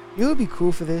 man, you would be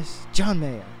cool for this? John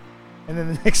Mayer. And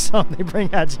then the next song, they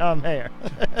bring out John Mayer.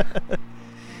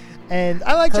 And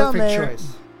I like John Mayer. Perfect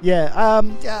choice. Yeah,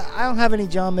 I don't have any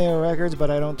John Mayer records,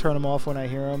 but I don't turn them off when I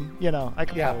hear them. I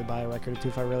could probably buy a record or two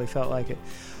if I really felt like it.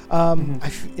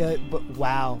 But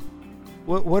wow,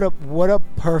 what a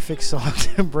perfect song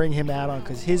to bring him out on,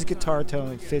 because his guitar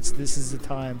tone fits This Is the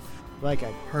Time like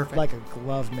a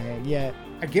glove, man. Yeah,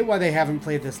 I get why they haven't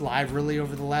played this live really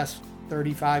over the last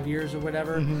 35 years or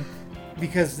whatever,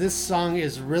 because this song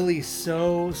is really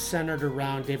so centered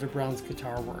around David Brown's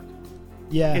guitar work.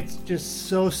 Yeah. It's just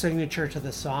so signature to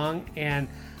the song, and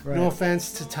no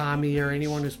offense to Tommy or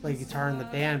anyone who's played guitar in the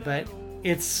band, but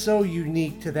it's so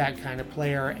unique to that kind of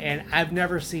player, and I've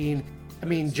never seen,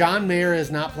 John Mayer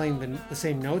is not playing the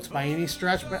same notes by any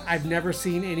stretch, but I've never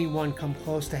seen anyone come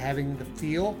close to having the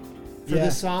feel for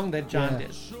this song that John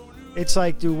did. It's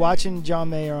like, dude, watching John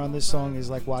Mayer on this song is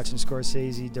like watching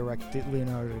Scorsese direct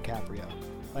Leonardo DiCaprio.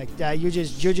 Like, you're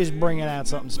just bringing out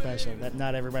something special that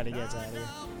not everybody gets out of here.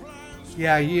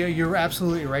 Yeah, you're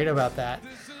absolutely right about that.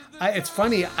 It's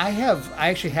funny. I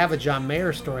actually have a John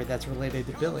Mayer story that's related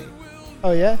to Billy.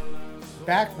 Oh yeah.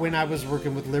 Back when I was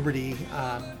working with Liberty,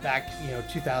 back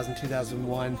 2000,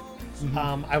 2001,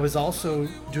 I was also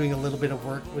doing a little bit of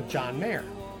work with John Mayer.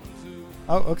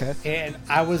 Oh, okay. And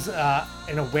I was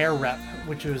an Aware rep,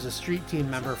 which was a street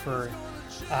team member for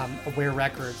Aware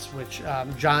Records, which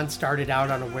John started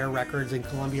out on Aware Records and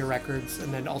Columbia Records,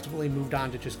 and then ultimately moved on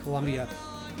to just Columbia.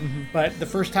 But the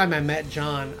first time I met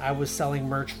John, I was selling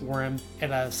merch for him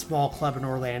at a small club in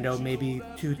Orlando, maybe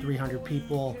 200-300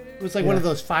 people. It was like one of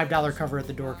those $5 cover at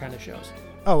the door kind of shows.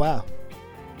 Oh, wow.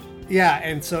 Yeah,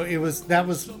 and so that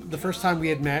was the first time we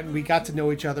had met, and we got to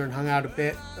know each other and hung out a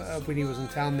bit when he was in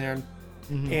town there.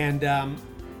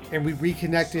 And we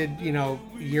reconnected, a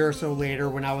year or so later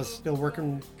when I was still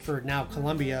working for now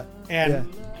Columbia. And,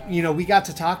 we got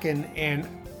to talking, and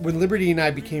when Liberty and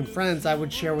I became friends, I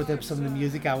would share with him some of the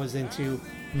music I was into.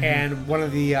 And one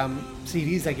of the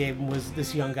CDs I gave him was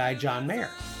this young guy, John Mayer.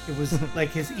 It was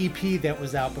like his EP that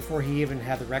was out before he even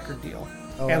had the record deal.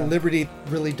 Oh, and wow. Liberty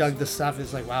really dug the stuff.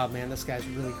 It's like, wow, man, this guy's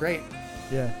really great.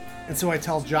 Yeah. And so I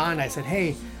tell John, I said,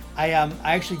 hey, I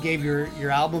actually gave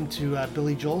your album to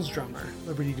Billy Joel's drummer,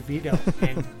 Liberty DeVito.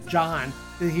 And John,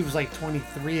 he was like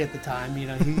 23 at the time. He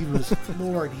was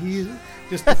floored.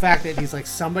 Just the fact that he's like,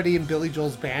 somebody in Billy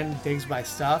Joel's band digs my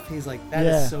stuff. He's like, that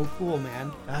is so cool,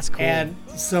 man. That's cool. And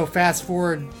so fast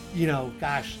forward,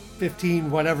 15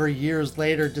 whatever years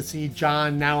later to see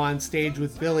John now on stage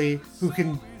with Billy, who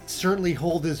can certainly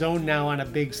hold his own now on a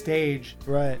big stage.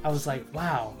 Right. I was like,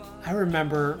 wow, I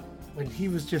remember when he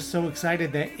was just so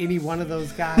excited that any one of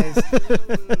those guys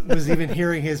was even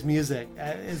hearing his music.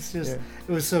 It's just,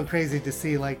 It was so crazy to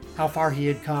see like how far he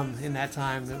had come in that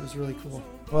time. It was really cool.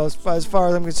 Well, as far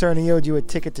as I'm concerned, he owed you a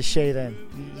ticket to Shea then.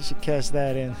 You should cash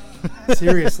that in.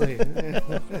 Seriously.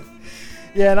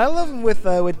 Yeah, and I love him with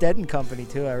Dead and Company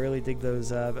too. I really dig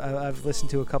those. I've listened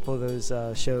to a couple of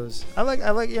those shows. I like.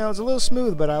 It's a little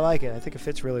smooth, but I like it. I think it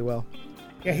fits really well.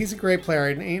 Yeah, he's a great player,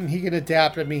 and he can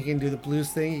adapt. I mean, he can do the blues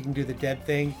thing, he can do the Dead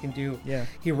thing, he can do. Yeah.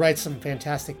 He writes some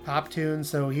fantastic pop tunes,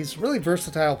 so he's a really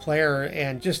versatile player,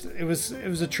 and just it was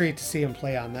a treat to see him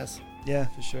play on this. Yeah,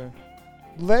 for sure.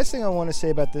 Last thing I want to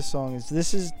say about this song is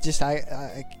this is just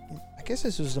I guess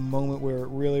this was a moment where it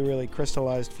really, really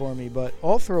crystallized for me. But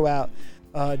all throughout,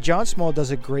 John Small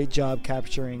does a great job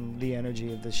capturing the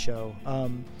energy of this show.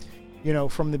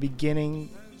 From the beginning,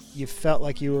 you felt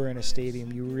like you were in a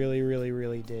stadium. You really, really,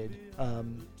 really did.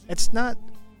 It's not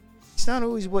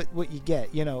always what you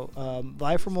get.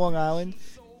 Live from Long Island,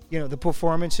 the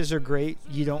performances are great.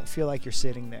 You don't feel like you're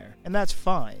sitting there, and that's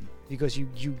fine because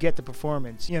you get the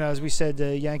performance. As we said,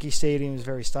 the Yankee Stadium is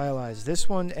very stylized. This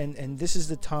one, and this is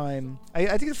the time.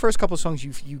 I think the first couple of songs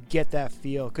you get that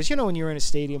feel because when you're in a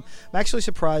stadium, I'm actually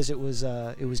surprised it was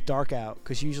dark out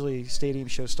because usually stadium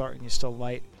shows start and you're still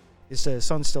light. The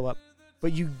sun's still up.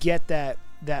 But you get that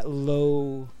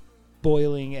low,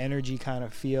 boiling energy kind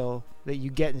of feel that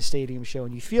you get in a stadium show,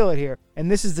 and you feel it here.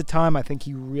 And this is the time I think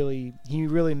he really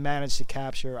managed to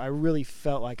capture. I really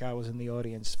felt like I was in the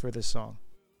audience for this song.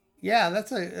 Yeah,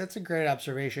 that's a great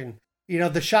observation.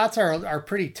 The shots are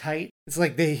pretty tight. It's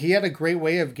like he had a great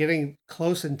way of getting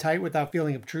close and tight without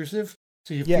feeling obtrusive.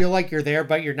 So you feel like you're there,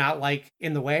 but you're not like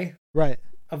in the way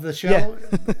of the show.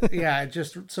 Yeah,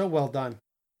 just so well done.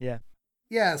 Yeah.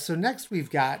 Yeah, so next we've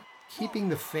got Keeping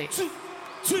the Faith.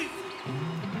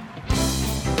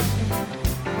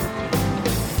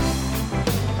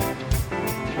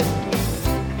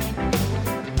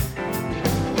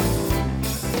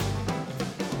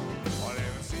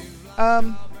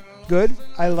 Good.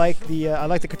 I like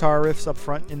the guitar riffs up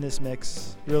front in this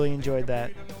mix. Really enjoyed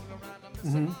that.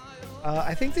 Mm-hmm.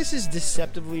 I think this is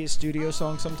deceptively a studio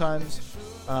song sometimes.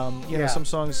 Some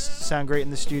songs sound great in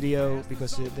the studio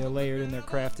because they're layered and they're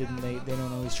crafted and they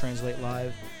don't always translate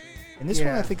live. And this one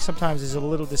I think sometimes is a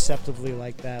little deceptively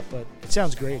like that, but it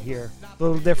sounds great here. A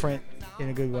little different in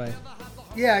a good way.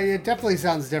 Yeah, it definitely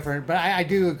sounds different, but I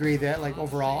do agree that like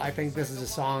overall I think this is a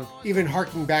song, even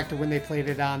harking back to when they played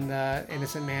it on the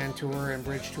Innocent Man tour and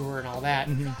Bridge tour and all that,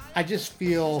 I just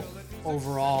feel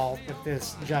overall that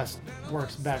this just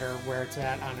works better where it's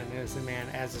at on an Innocent Man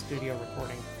as a studio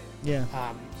recording. Yeah.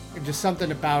 Just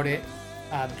something about it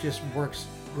just works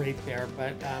great there.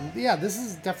 But this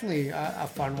is definitely a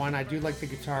fun one. I do like the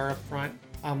guitar up front,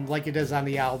 like it is on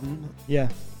the album. Yeah.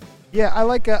 Yeah, I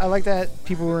like that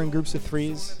people were in groups of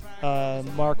threes.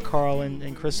 Mark, Carl,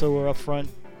 and Crystal were up front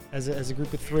as a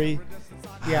group of three.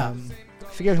 Yeah. I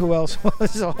forget who else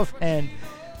was offhand,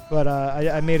 but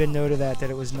I made a note of that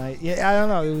it was nice. Yeah, I don't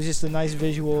know. It was just a nice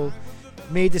visual.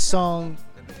 Made the song.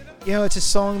 It's a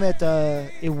song that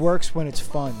it works when it's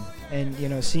fun, and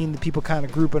seeing the people kind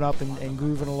of grouping up and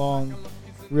grooving along,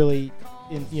 really,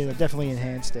 definitely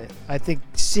enhanced it. I think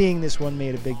seeing this one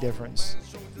made a big difference.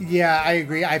 Yeah, I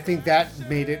agree. I think that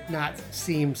made it not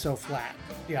seem so flat.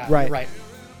 Yeah, right.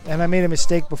 And I made a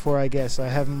mistake before, I guess. I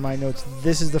have in my notes,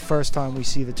 this is the first time we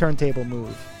see the turntable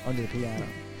move under the piano.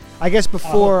 I guess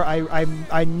before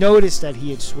I noticed that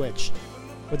he had switched.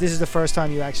 But this is the first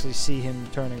time you actually see him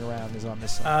turning around is on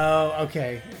this song. Oh,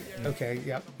 okay. Okay,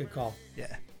 yep, good call.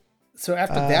 Yeah. So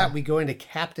after that, we go into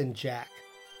Captain Jack.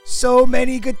 So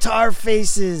many guitar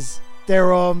faces.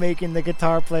 They're all making the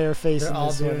guitar player face in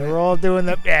this one. They're all doing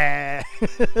the yeah.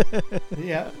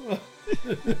 Yeah.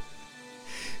 Did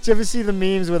you ever see the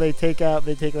memes where they take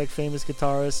like famous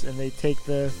guitarists and they take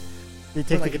the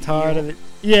guitar out of it?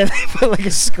 Yeah, they put like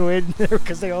a squid in there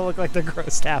because they all look like they're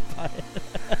grossed out by it.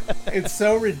 It's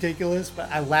so ridiculous,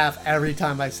 but I laugh every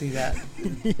time I see that.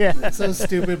 Yeah. It's so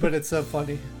stupid, but it's so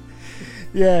funny.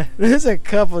 Yeah, there's a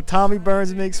couple. Tommy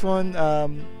Burns makes one.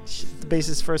 The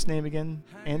bassist's first name again?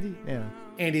 Andy? Yeah.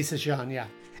 Andy Sishan, yeah.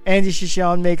 Andy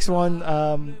Sishan makes one.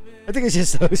 I think it's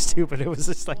just so stupid. It was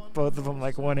just like both of them,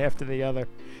 like one after the other.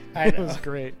 It was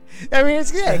great. I mean,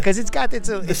 it's because it's got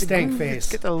the stank face.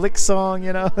 It's got the lick song,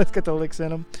 It's got the licks in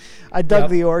them. I dug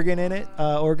the organ in it.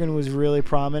 Organ was really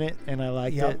prominent, and I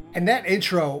liked it. And that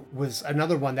intro was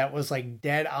another one that was like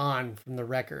dead on from the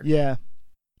record. Yeah.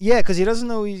 Yeah, because you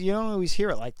don't always hear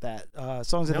it like that.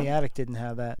 Songs in the Attic didn't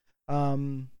have that.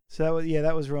 So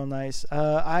that was real nice.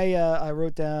 I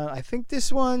wrote down. I think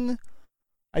this one's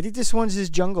his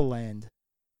Jungle Land.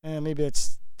 Maybe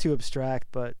that's too abstract,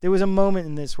 but there was a moment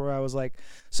in this where I was like,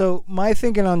 so my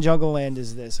thinking on Jungle Land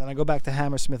is this, and I go back to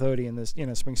Hammersmith Odeon, this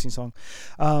Springsteen song.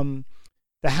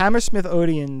 The Hammersmith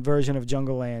Odeon version of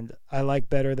Jungle Land I like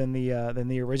better than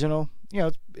the original.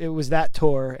 It was that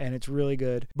tour, and it's really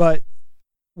good, but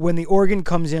when the organ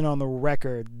comes in on the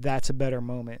record, that's a better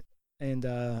moment. And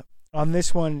on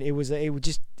this one, it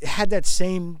had that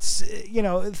same,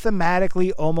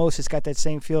 thematically almost, it's got that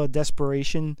same feel of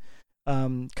desperation,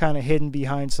 kind of hidden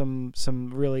behind some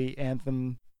really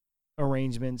anthem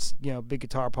arrangements, big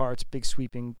guitar parts, big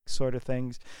sweeping sort of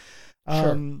things.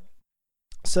 Sure.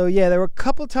 So yeah, there were a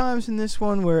couple times in this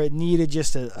one where it needed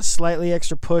just a slightly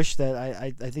extra push that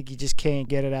I think you just can't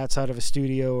get it outside of a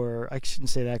studio, or I shouldn't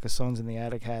say that because Songs in the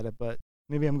Attic had it, but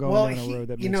maybe I'm going down a road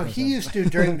that makes no sense. He used to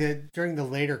during the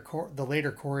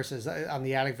later choruses on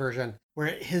the Attic version where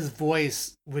his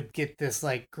voice would get this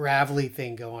like gravelly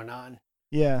thing going on.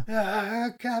 Yeah.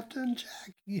 Captain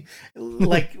Jack,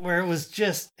 like where it was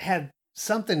just had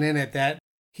something in it that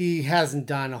he hasn't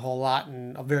done a whole lot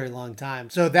in a very long time.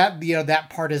 So that that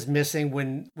part is missing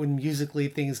when musically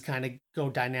things kind of go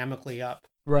dynamically up.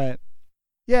 Right.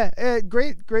 Yeah,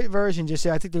 great version.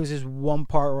 I think there was just one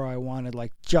part where I wanted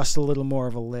like just a little more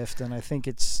of a lift, and I think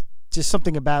it's just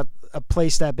something about a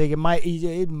place that big. It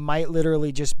might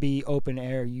literally just be open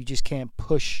air. You just can't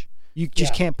push. You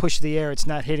just can't push the air. It's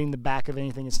not hitting the back of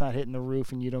anything. It's not hitting the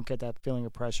roof, and you don't get that feeling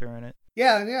of pressure in it.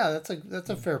 Yeah, that's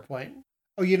a fair point.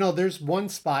 Oh, there's one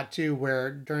spot too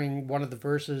where during one of the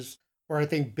verses where I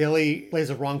think Billy plays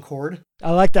a wrong chord.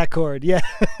 I like that chord, yeah.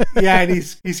 Yeah, and he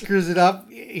screws it up.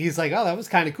 He's like, oh, that was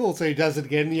kind of cool. So he does it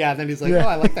again. Yeah, and then he's like, oh,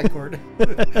 I like that chord.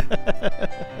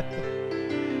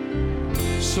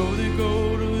 So they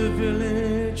go to the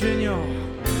village in your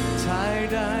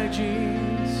tie-dye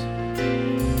jeans,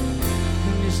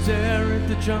 and you stare at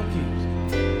the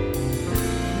junkies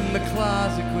and the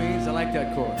closet queens. I like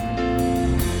that chord.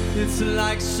 It's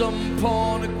like some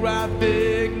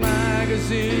pornographic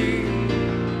magazine,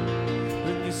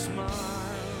 and you smile.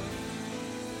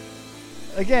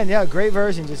 Again, great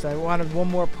version. Just I wanted one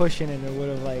more push in it, and it would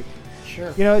have like.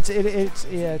 Sure. It's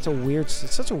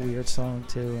such a weird song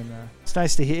too, and it's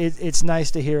nice to hear. It's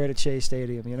nice to hear it at Shea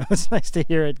Stadium. It's nice to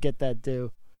hear it get that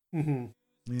due. Mm-hmm.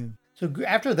 Yeah. So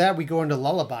after that, we go into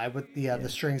Lullaby with the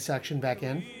string section back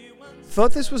in.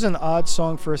 Thought this was an odd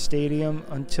song for a stadium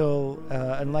until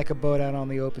and Like a Boat Out on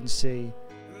the Open Sea.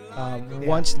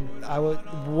 Once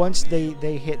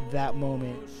they hit that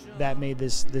moment, that made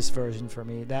this version for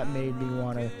me. That made me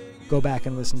want to go back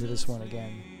and listen to this one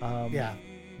again.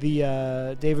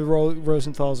 The David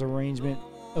Rosenthal's arrangement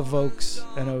evokes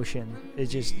an ocean. It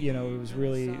just, it was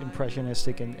really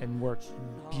impressionistic and worked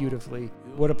beautifully.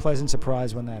 What a pleasant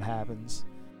surprise when that happens.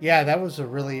 Yeah, that was a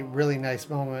really, really nice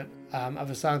moment of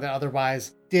a song that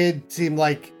otherwise did seem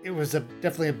like it was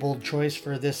definitely a bold choice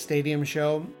for this stadium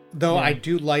show. Though I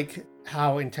do like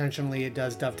how intentionally it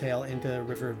does dovetail into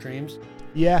River of Dreams.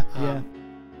 Yeah.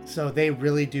 So they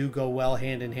really do go well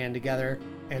hand in hand together.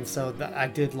 And so I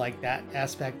did like that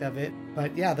aspect of it.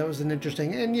 But yeah, that was an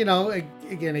interesting, and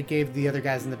again, it gave the other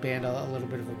guys in the band a little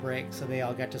bit of a break. So they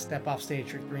all got to step off stage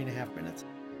for 3.5 minutes.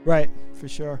 Right, for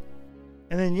sure.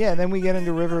 And then we get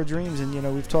into River of Dreams, and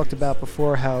we've talked about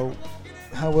before how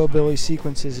well Billy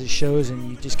sequences his shows, and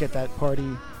you just get that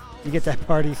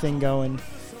party thing going.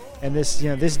 And this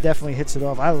definitely hits it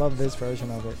off. I love this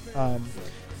version of it.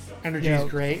 Energy is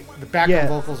great. The background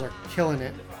vocals are killing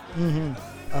it. Mm-hmm.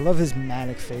 I love his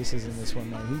manic faces in this one,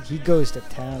 man. He goes to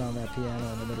town on that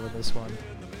piano in the middle of this one.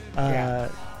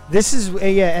 This is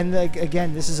and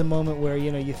again, this is a moment where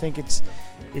you think it's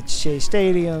Shea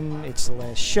Stadium, it's the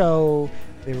last show,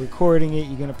 they're recording it,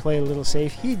 you're gonna play a little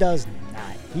safe. He does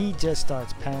not. He just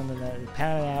starts pounding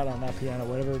out on that piano.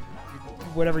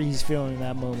 Whatever he's feeling in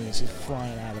that moment is just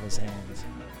flying out of his hands.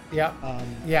 Yeah,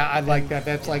 I like that.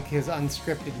 That's like his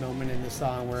unscripted moment in the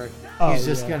song where he's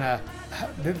just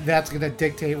that's gonna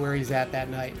dictate where he's at that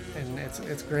night, and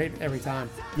it's great every time.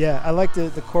 Yeah, I like the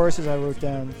choruses I wrote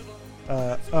down.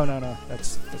 No,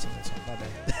 that's a good song. My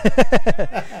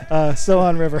bad. Still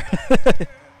on River.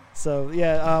 So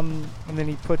yeah, and then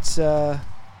he puts I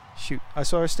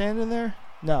saw her standing there.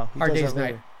 No, he Hard does Day's that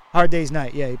later. Night. Hard Day's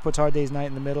Night. Yeah, he puts Hard Day's Night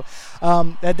in the middle.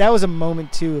 That was a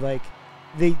moment too. Like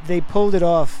they pulled it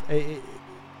off.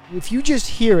 If you just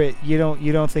hear it, you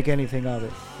don't think anything of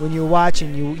it. When you're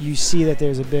watching, you see that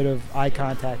there's a bit of eye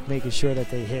contact, making sure that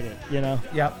they hit it.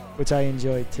 Yep. Which I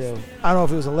enjoyed too. I don't know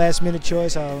if it was a last minute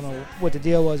choice. I don't know what the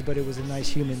deal was, but it was a nice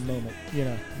human moment.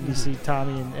 You see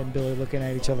Tommy and Billy looking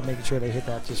at each other, making sure they hit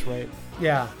that just right.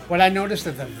 Yeah. What I noticed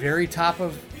at the very top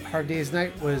of Hard Day's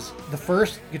Night was the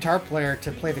first guitar player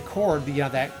to play the chord,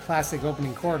 that classic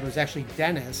opening chord, was actually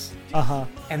Dennis.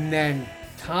 And then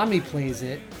Tommy plays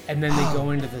it, and then they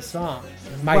go into the song.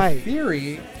 My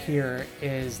theory here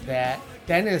is that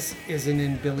Dennis isn't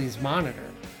in Billy's monitor.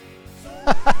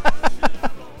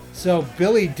 So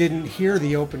Billy didn't hear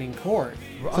the opening chord.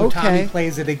 So Tommy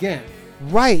plays it again.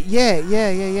 Right, yeah.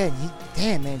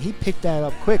 Damn, man, he picked that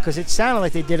up quick, because it sounded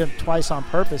like they did it twice on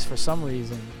purpose for some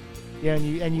reason. Yeah,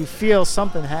 and you feel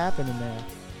something happening there.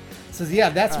 So yeah,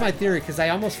 that's my theory, because I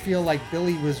almost feel like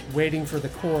Billy was waiting for the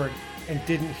chord and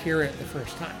didn't hear it the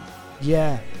first time.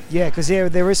 Yeah, because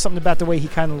there is something about the way he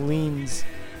kind of leans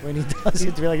when he does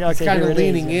it. To be like, okay, he's kind of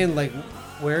leaning is. in, like,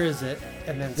 where is it?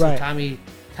 And then so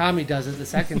Tommy does it the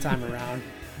second time around.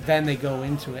 Then they go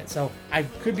into it. So I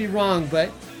could be wrong,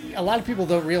 but a lot of people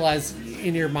don't realize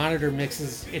in your monitor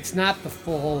mixes, it's not the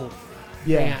full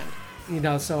band.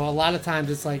 So a lot of times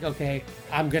it's like, okay,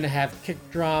 I'm going to have kick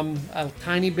drum, a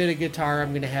tiny bit of guitar, I'm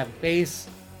going to have bass,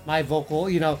 my vocal.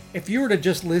 If you were to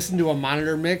just listen to a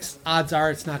monitor mix, odds are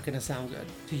it's not going to sound good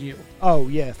to you. Oh,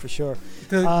 yeah, for sure.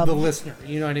 The listener,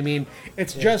 you know what I mean?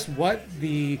 It's just what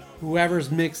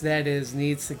whoever's mix that is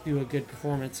needs to do a good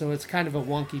performance. So it's kind of a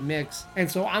wonky mix.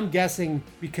 And so I'm guessing,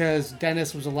 because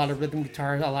Dennis was a lot of rhythm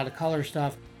guitar, a lot of color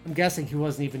stuff, I'm guessing he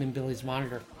wasn't even in Billy's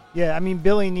monitor. Yeah, I mean,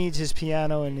 Billy needs his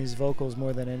piano and his vocals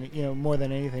more than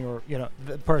anything, or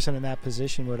the person in that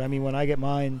position would. I mean, when I get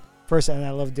mine, first thing I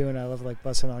love like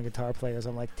busting on guitar players.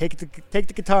 I'm like, take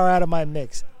the guitar out of my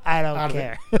mix. I don't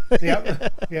care.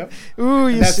 Yep.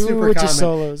 Ooh, that's super with common. Your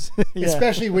solos. Yeah.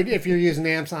 Especially if you're using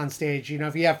amps on stage.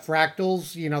 If you have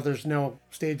fractals, there's no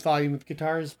stage volume with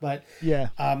guitars. But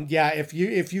if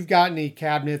you've got any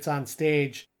cabinets on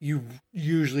stage, you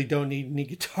usually don't need any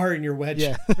guitar in your wedge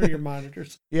or your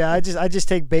monitors. Yeah, I just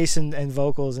take bass and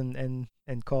vocals and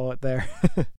call it there.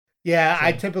 Yeah, so.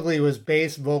 I typically was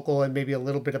bass, vocal, and maybe a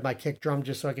little bit of my kick drum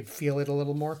just so I could feel it a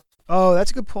little more. Oh,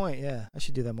 that's a good point. Yeah, I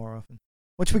should do that more often.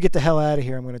 Once we get the hell out of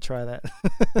here, I'm going to try that.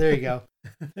 There you go.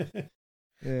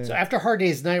 Yeah. So after Hard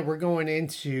Day's Night, we're going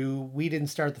into We Didn't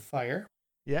Start the Fire.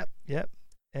 Yep.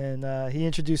 And he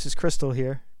introduces Crystal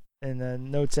here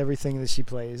and notes everything that she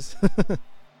plays.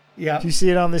 Yeah. If you see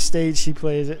it on the stage, she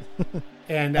plays it.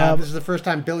 And this is the first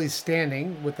time Billy's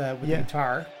standing with the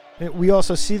guitar. We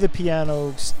also see the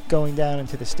piano going down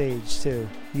into the stage, too.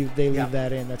 They leave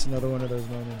that in. That's another one of those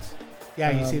moments.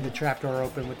 Yeah, you see the trapdoor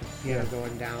open with the piano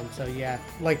going down. So, yeah,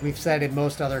 like we've said in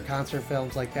most other concert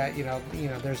films like that,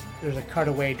 there's a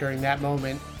cutaway during that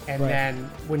moment. And then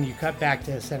when you cut back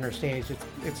to center stage,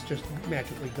 it's just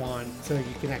magically gone. So you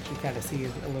can actually kind of see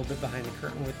a little bit behind the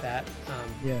curtain with that.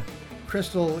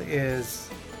 Crystal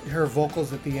her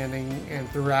vocals at the ending and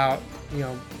throughout,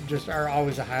 just are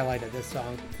always a highlight of this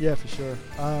song. Yeah, for sure.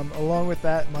 Along with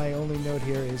that, my only note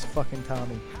here is fucking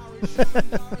Tommy.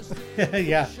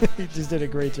 Yeah. He just did a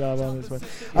great job on this one.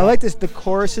 Yeah. I like this. The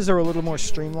choruses are a little more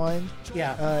streamlined.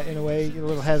 Yeah. In a way, a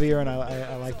little heavier, and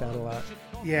I like that a lot.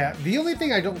 Yeah. The only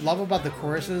thing I don't love about the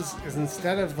choruses is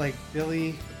instead of like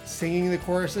Billy singing the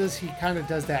choruses, he kind of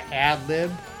does that ad-lib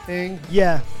thing.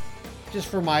 Yeah. Just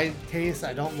for my taste,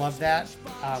 I don't love that.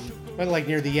 But like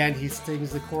near the end, he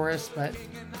sings the chorus. But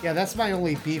yeah, that's my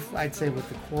only beef, I'd say, with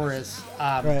the chorus.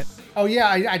 Right. Oh yeah,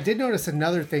 I did notice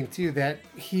another thing too, that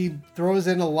he throws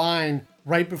in a line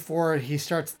right before he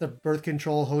starts the Birth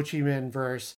Control Ho Chi Minh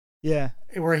verse. Yeah.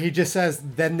 Where he just says,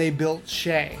 "Then they built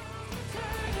Shea."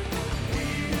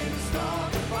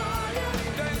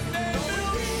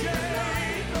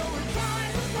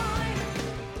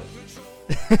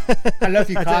 I don't know if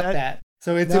you caught that.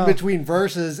 So it's No. in between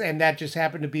verses, and that just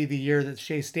happened to be the year that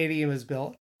Shea Stadium was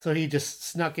built. So he just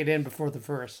snuck it in before the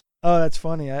verse. Oh, that's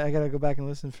funny. I gotta go back and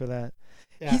listen for that.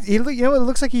 Yeah. He you know, it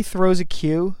looks like he throws a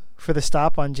cue for the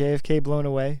stop on JFK Blown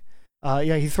Away.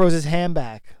 Yeah, he throws his hand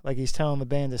back like he's telling the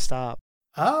band to stop.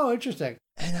 Oh, interesting.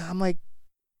 And I'm like,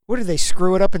 what did they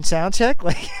screw it up in sound check?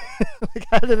 Like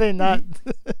how did they not?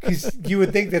 Because you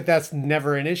would think that that's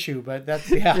never an issue, but that's,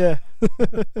 yeah.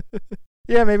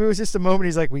 Yeah, maybe it was just a moment.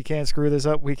 He's like, we can't screw this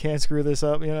up. We can't screw this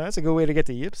up. You know, that's a good way to get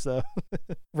the yips, though.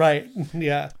 Right.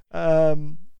 Yeah.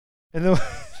 And then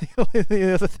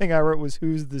the other thing I wrote was,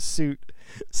 who's the suit?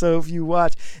 So if you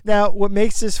watch. Now, what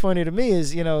makes this funny to me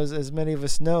is, you know, as many of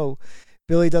us know,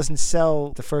 Billy doesn't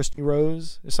sell the first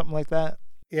rows or something like that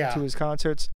Yeah. to his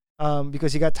concerts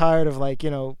because he got tired of, like, you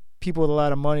know, people with a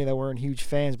lot of money that weren't huge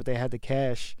fans, but they had the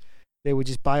cash. They would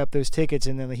just buy up those tickets,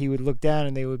 and then he would look down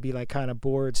and they would be like kind of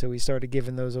bored. So he started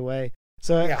giving those away.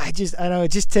 So Yeah. I know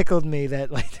it just tickled me that,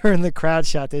 like, during the crowd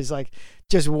shot, there's like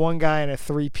just one guy in a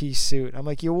 3-piece suit. I'm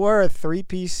like, you wore a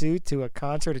 3-piece suit to a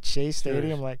concert at Shea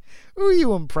Stadium? Sure. Like, who are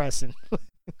you impressing?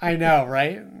 I know,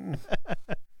 right?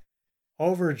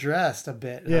 Overdressed a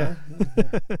bit. Yeah.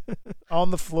 Huh?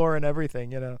 On the floor and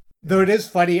everything, you know. Though it is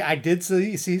funny, I did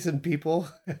see some people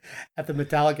at the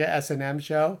Metallica S&M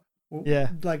show. Yeah.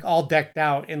 Like all decked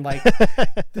out in like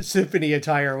the symphony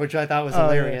attire, which I thought was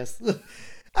hilarious. Yeah.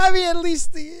 I mean, at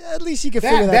least you can That-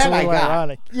 figure that's a that I little got.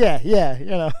 ironic. Yeah, you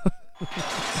know.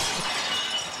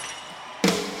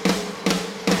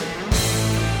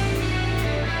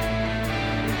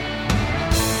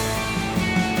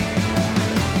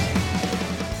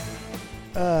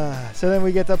 So then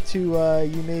we get up to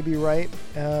You May Be Right.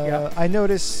 Yep. I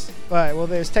notice, all right, well,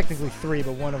 there's technically 3,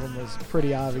 but one of them was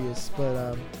pretty obvious.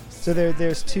 But so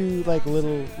there's 2 like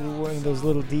one of those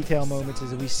little detail moments is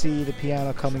that we see the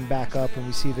piano coming back up and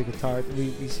we see the guitar,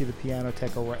 we see the piano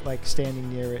tech like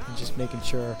standing near it and just making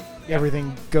sure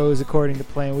everything goes according to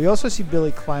plan. We also see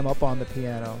Billy climb up on the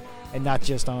piano and not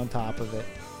just on top of it.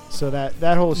 So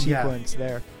that whole sequence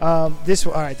there. This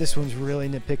one's really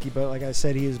nitpicky, but like I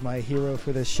said, he is my hero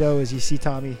for this show. Is you see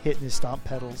Tommy hitting his stomp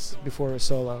pedals before a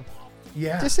solo.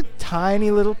 Yeah. Just a tiny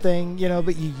little thing, you know,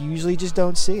 but you usually just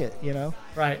don't see it, you know.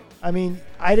 Right. I mean,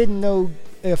 I didn't know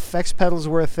effects pedals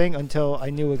were a thing until I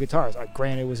knew a guitar.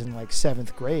 Granted, it was in like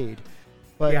 7th grade,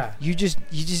 but Yeah. you just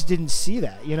didn't see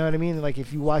that. You know what I mean? Like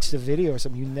if you watched the video or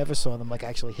something, you never saw them like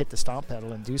actually hit the stomp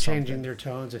pedal and do something. Changing their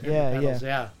tones and Yeah, pedals.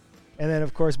 Yeah. And then,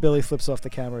 of course, Billy flips off the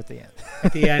camera at the end.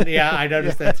 At the end, yeah, I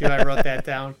noticed that too. I wrote that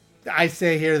down. I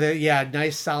say here that, yeah,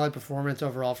 nice, solid performance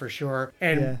overall for sure.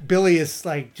 And Billy is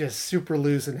like just super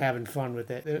loose and having fun with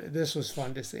it. This was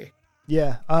fun to see.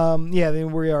 Yeah.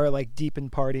 Then we are like deep in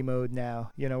party mode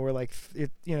now. You know, we're like,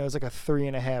 it's like a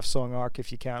 3.5 song arc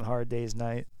if you count Hard Day's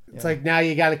Night. It's like now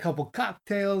you got a couple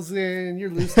cocktails in, you're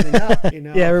loosening up, you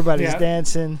know? Yeah, everybody's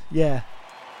dancing. Yeah.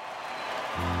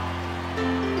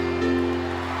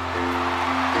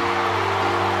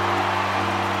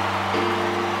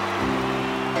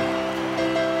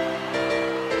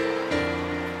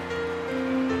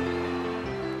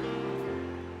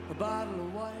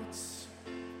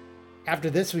 After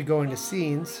this, we go into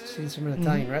scenes from an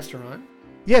Italian restaurant.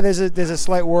 Yeah, there's a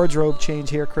slight wardrobe change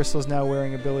here. Crystal's now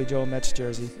wearing a Billy Joel Mets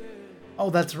jersey. Oh,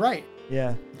 that's right.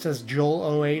 Yeah. It says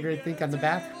Joel 08, I think, on the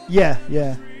back. Yeah.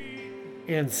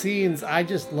 And scenes, I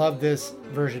just love this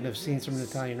version of Scenes from an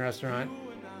Italian Restaurant.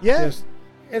 Yeah.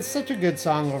 It's such a good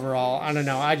song overall. I don't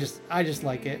know. I just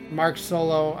like it. Mark's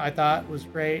solo, I thought, was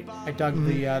great. I dug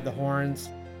the horns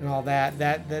and all that.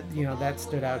 That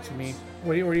stood out to me.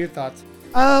 What are your thoughts?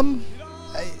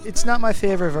 It's not my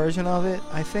favorite version of it.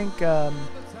 I think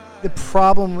the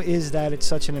problem is that it's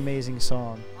such an amazing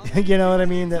song. You know what I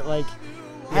mean? That like,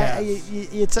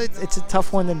 it's a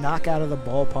tough one to knock out of the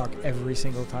ballpark every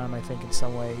single time. I think in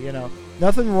some way, you know,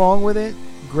 nothing wrong with it.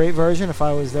 Great version. If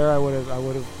I was there, I would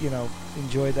have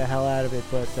enjoyed the hell out of it.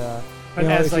 But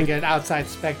as like an outside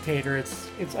spectator,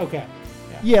 it's okay.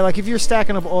 Yeah, like if you're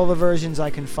stacking up all the versions I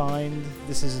can find,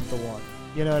 this isn't the one.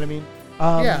 You know what I mean?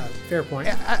 Fair point.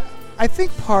 I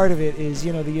think part of it is,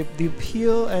 the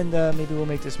appeal, and maybe we'll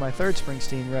make this my third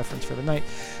Springsteen reference for the night.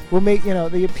 We'll make,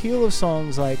 the appeal of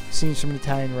songs like Scenes from an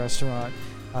Italian Restaurant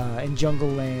and Jungle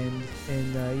Land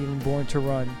and even Born to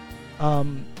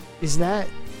Run is that,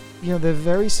 they're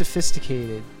very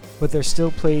sophisticated, but they're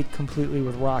still played completely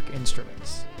with rock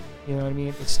instruments. You know what I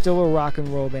mean? It's still a rock and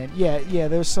roll band. Yeah,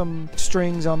 there's some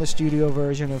strings on the studio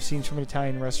version of Scenes from an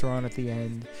Italian Restaurant at the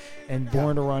end. And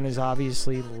Born to Run is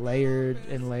obviously layered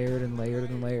and layered and layered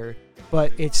and layered.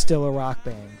 But it's still a rock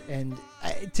band. And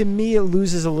to me, it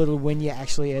loses a little when you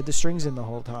actually add the strings in the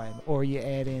whole time, or you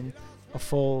add in a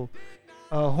full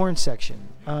horn section.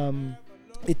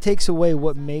 It takes away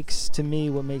what makes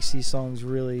these songs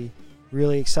really,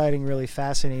 really exciting, really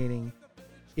fascinating,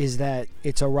 is that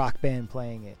it's a rock band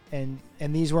playing it, and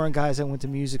these weren't guys that went to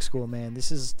music school, man.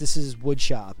 This is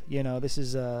woodshop, This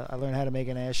is I learned how to make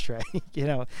an ashtray,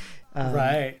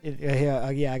 Right.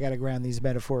 I gotta ground these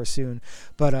metaphors soon,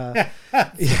 but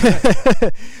but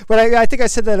I think I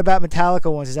said that about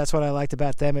Metallica once. Is that's what I liked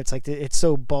about them. It's like it's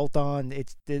so bolt on.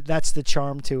 That's the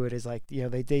charm to it. Is like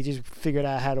they just figured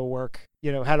out how to work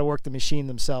the machine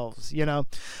themselves. Yeah.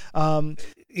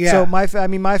 So my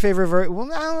favorite well,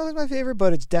 I don't know if it's my favorite,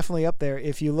 but it's definitely up there.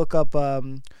 If you look up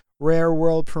Rare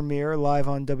World Premiere live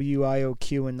on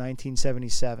WIOQ in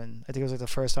 1977, I think it was like the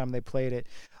first time they played it.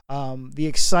 The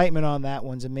excitement on that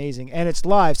one's amazing, and it's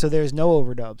live, so there's no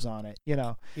overdubs on it.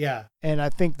 Yeah. And I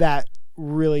think that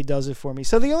really does it for me.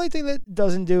 So the only thing that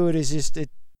doesn't do it is just it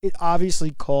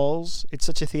obviously calls. It's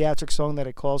such a theatric song that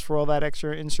it calls for all that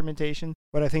extra instrumentation.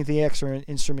 But I think the extra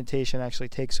instrumentation actually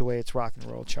takes away its rock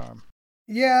and roll charm.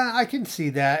 Yeah, I can see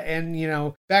that. And,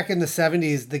 back in the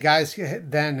 70s, the guys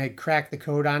then had cracked the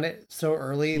code on it so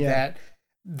early that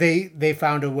they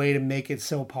found a way to make it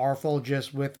so powerful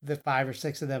just with the 5 or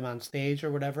 6 of them on stage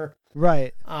or whatever.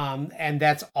 Right. And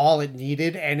that's all it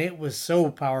needed. And it was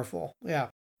so powerful. Yeah.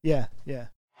 Yeah. Yeah.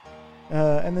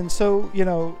 And then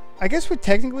I guess we're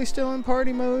technically still in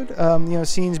party mode.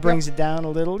 Scenes brings it down a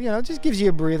little. It just gives you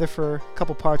a breather for a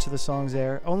couple parts of the songs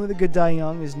there. Only the Good Die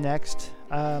Young is next.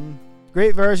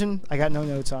 Great version. I got no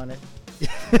notes on it.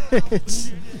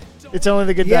 It's only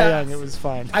the Good Die Young. It was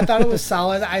fine. I thought it was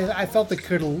solid. I felt it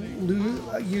could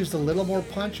have used a little more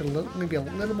punch, maybe a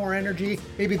little more energy.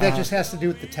 Maybe that just has to do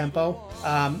with the tempo.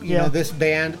 This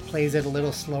band plays it a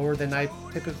little slower than I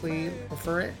typically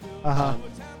prefer it.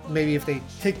 Maybe if they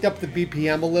ticked up the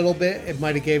BPM a little bit, it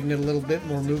might have given it a little bit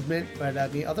more movement. But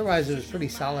otherwise it was pretty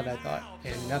solid, I thought,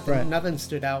 and nothing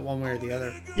stood out one way or the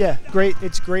other. Yeah, great.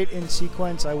 It's great in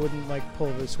sequence. I wouldn't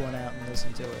pull this one out and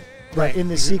listen to it. Right. In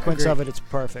the sequence of it, it's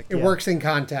perfect. It works in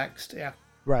context. Yeah.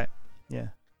 Right. Yeah.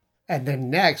 And then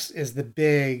next is the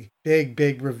big, big,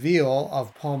 big reveal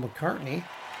of Paul McCartney.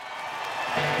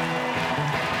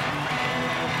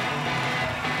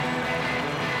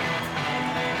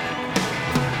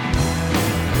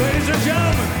 Ladies and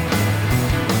gentlemen,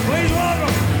 please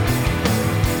welcome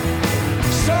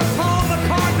Sir Paul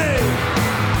McCartney.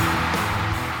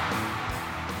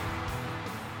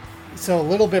 So a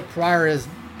little bit prior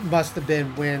must have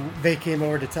been when they came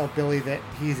over to tell Billy that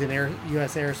he's in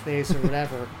U.S. airspace or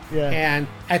whatever. Yeah. And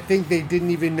I think they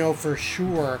didn't even know for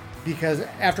sure, because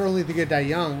after Only the Good Die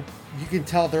Young, you can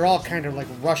tell they're all kind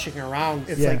of rushing around.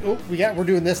 It's we're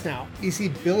doing this now. You see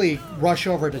Billy rush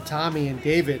over to Tommy and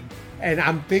David, and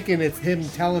I'm thinking it's him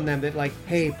telling them that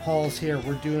hey, Paul's here.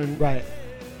 We're doing right.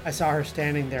 I saw her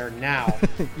standing there now.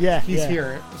 He's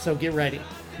here, so get ready.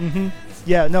 Mm-hmm.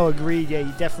 Yeah, no, agreed. Yeah,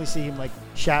 you definitely see him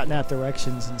shouting out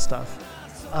directions and stuff.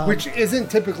 Which isn't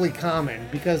typically common,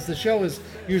 because the show is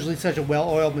usually such a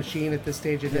well-oiled machine at this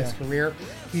stage of his career.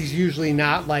 He's usually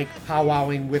not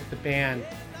powwowing with the band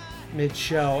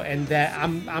mid-show, and that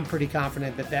I'm pretty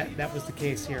confident that was the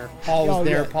case here. Paul was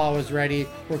there. Yeah. Paul was ready.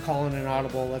 We're calling an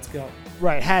audible. Let's go.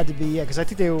 Right, had to be, yeah, because I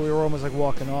think we were almost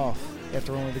walking off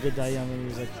after Only the Good Die Young,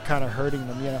 and he was kind of hurting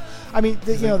them, I mean,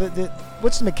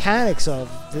 what's the mechanics of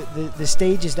the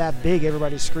stage is that big,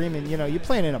 everybody's screaming, you're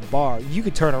playing in a bar, you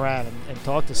could turn around and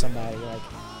talk to somebody,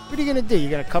 what are you gonna do? You're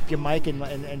gonna cup your mic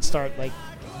and start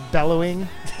bellowing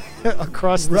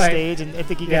across the stage and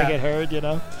think you're gonna get heard,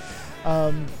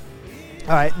 All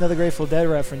right, another Grateful Dead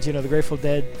reference. The Grateful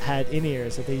Dead had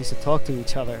in-ears that they used to talk to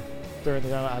each other during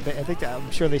the.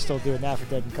 I'm sure they still do it now for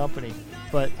Dead and Company.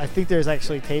 But I think there's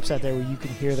actually tapes out there where you can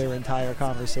hear their entire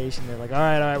conversation. They're like, all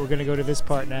right, we're going to go to this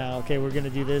part now. Okay, we're going to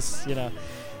do this.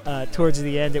 Towards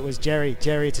the end, it was Jerry,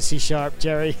 it's a C sharp,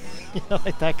 Jerry,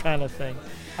 that kind of thing.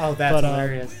 Oh, that's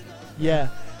hilarious. Yeah,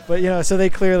 but so they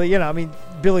clearly,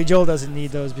 Billy Joel doesn't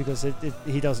need those because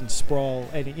he doesn't sprawl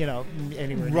anywhere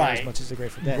near as much as the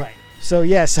Grateful Dead. Right. So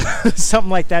something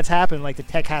like that's happened. The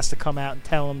tech has to come out and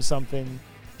tell him something.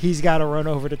 He's got to run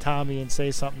over to Tommy and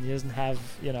say something. He doesn't have,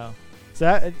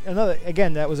 So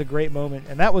that was a great moment,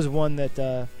 and that was one that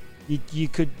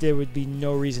there would be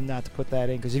no reason not to put that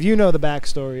in, because if you know the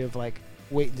backstory of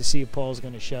waiting to see if Paul's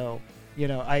going to show,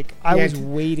 I was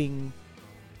waiting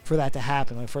for that to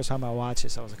happen. The first time I watched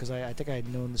this, I was because I think I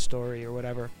had known the story or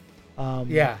whatever.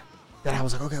 Then I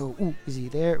was okay, ooh, is he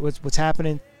there? What's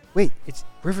happening? Wait, it's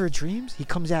River of Dreams. He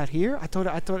comes out here. I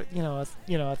thought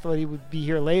he would be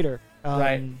here later.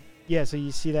 Right. Yeah, so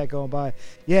you see that going by.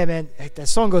 Yeah, man, that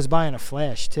song goes by in a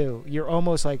flash, too. You're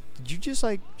almost like, did you just,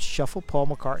 like, shuffle Paul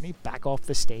McCartney back off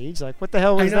the stage? Like, what the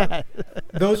hell was that?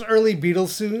 Those early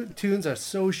Beatles tunes are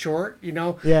so short, you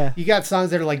know? Yeah. You got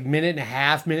songs that are like minute and a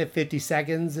half, minute 50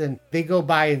 seconds, and they go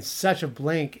by in such a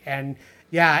blink. And,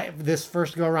 yeah, this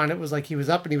first go-around, it was like he was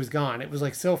up and he was gone. It was,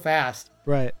 like, so fast.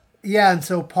 Right. Yeah, and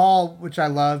so Paul, which I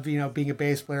love, you know, being a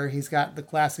bass player, he's got the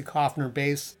classic Hofner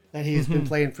bass that he's been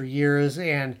playing for years.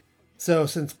 And so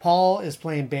since Paul is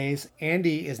playing bass,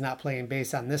 Andy is not playing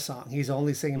bass on this song. He's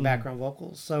only singing background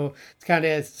vocals. So it's kind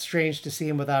of strange to see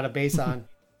him without a bass on.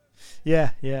 Yeah.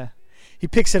 He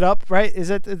picks it up, right? Is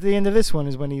it at the end of this one?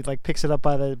 Is when he like picks it up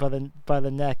by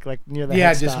the neck, like near the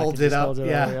headstock, just holds it up. Holds it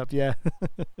all the way up. Yeah.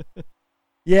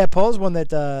 Yeah, Paul's one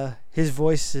that his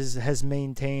voice has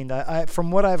maintained. I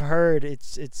from what I've heard,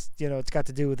 it's you know, it's got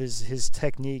to do with his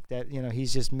technique that, you know,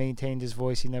 he's just maintained his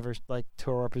voice. He never like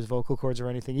tore up his vocal cords or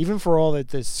anything. Even for all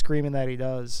the screaming that he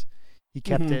does, he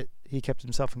kept it. He kept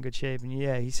himself in good shape, and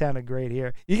yeah, he sounded great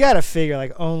here. You got to figure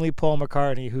like only Paul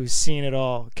McCartney, who's seen it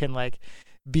all, can like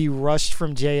be rushed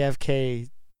from JFK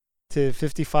to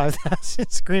 55,000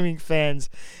 screaming fans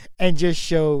and just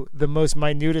show the most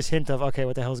minutest hint of, okay,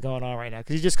 what the hell's going on right now?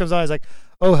 Because he just comes on, he's like,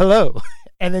 oh, hello.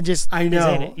 And then just, I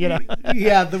know, is in it, you know?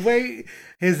 Yeah, the way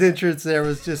his entrance there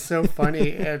was just so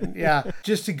funny. And yeah,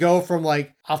 just to go from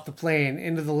like off the plane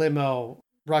into the limo,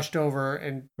 rushed over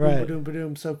and Right. boom,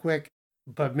 ba-doom, so quick.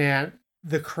 But man,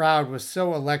 the crowd was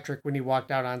so electric when he walked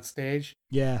out on stage.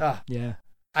 Yeah, yeah.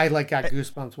 I like got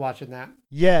goosebumps watching that.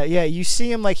 Yeah. You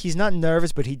see him like he's not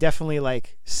nervous, but he definitely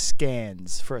like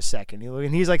scans for a second.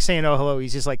 And he's like saying, "Oh, hello."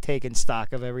 He's just like taking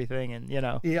stock of everything, and you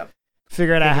know,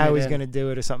 figuring out how he's gonna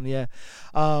do it or something. Yeah,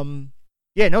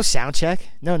 yeah. No sound check,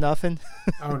 no nothing.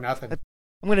 Oh, nothing.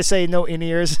 I'm gonna say no in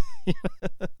ears.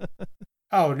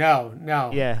 Oh no.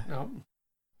 Yeah. No.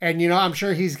 And you know, I'm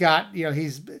sure he's got, you know,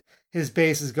 his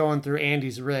bass is going through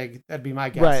Andy's rig. That'd be my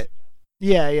guess. Right.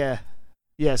 Yeah.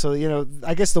 Yeah, so, you know,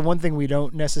 I guess the one thing we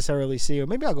don't necessarily see, or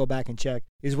maybe I'll go back and check,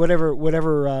 is whatever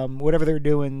they're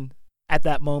doing at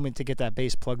that moment to get that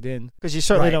bass plugged in, because you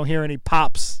certainly don't hear any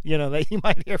pops, you know, that you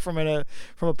might hear from a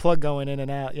plug going in and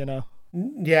out, you know.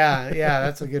 Yeah,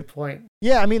 that's a good point.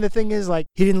 Yeah, I mean, the thing is, like,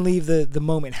 he didn't leave the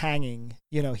moment hanging,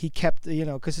 you know. He kept, you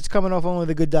know, because it's coming off Only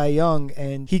the Good Die Young,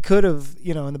 and he could have,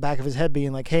 you know, in the back of his head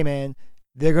being like, hey, man,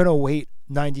 they're going to wait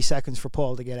 90 seconds for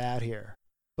Paul to get out here.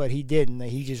 But he didn't.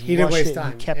 He just rushed it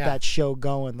and he kept that show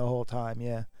going the whole time.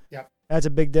 Yeah. Yep. That's a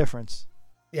big difference.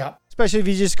 Yeah. Especially if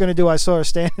he's just going to do I Saw Her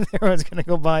Standing There. It's going to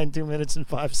go by in 2 minutes and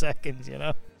 5 seconds, you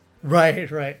know? Right.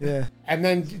 Yeah. And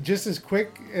then just as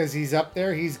quick as he's up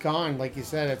there, he's gone. Like you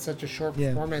said, it's such a short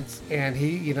performance. And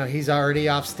he, you know, he's already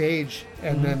off stage.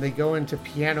 And then they go into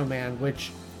Piano Man,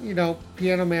 which, you know,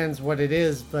 Piano Man's what it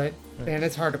is. But, man,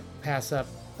 it's hard to pass up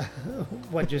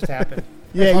what just happened.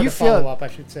 Yeah, you feel follow up, I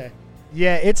should say.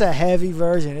 Yeah, it's a heavy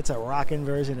version. It's a rocking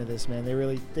version of this, man.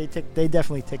 They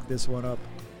definitely ticked this one up.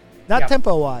 Not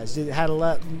tempo wise, it had a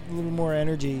little more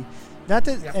energy. Not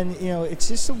that, and you know, it's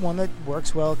just the one that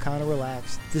works well, kind of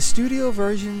relaxed. The studio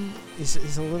version is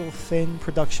a little thin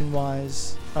production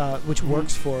wise, which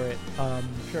works for it.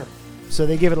 Sure. So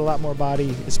they give it a lot more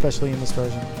body, especially in this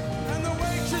version. And the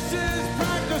waitresses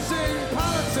practicing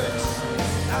politics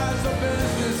as the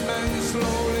businessmen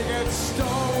slowly get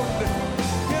stoned.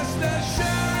 They're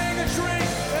sharing a drink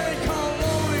they call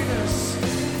loneliness,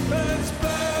 but it's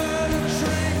better than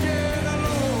drinking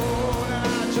alone. And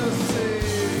I just see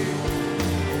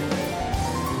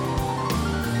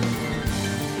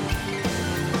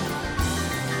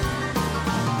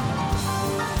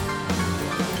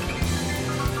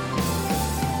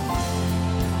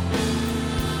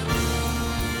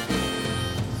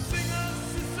sing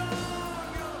us a song,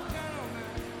 young gentlemen.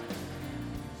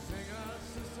 Sing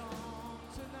us a song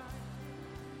tonight.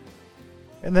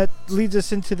 And that leads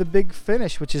us into the big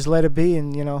finish, which is Let It Be.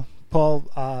 And, you know, Paul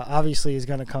obviously is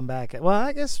going to come back. Well,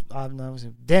 I guess,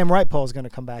 damn right Paul's going to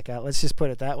come back out. Let's just put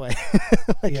it that way.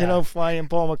 You know, fly in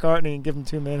Paul McCartney and give him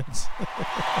 2 minutes.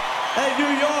 Hey, New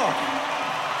York.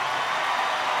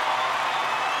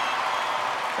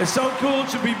 It's so cool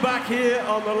to be back here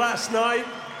on the last night.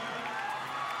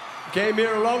 Came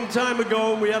here a long time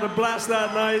ago and we had a blast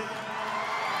that night.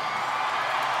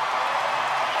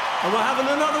 And we're having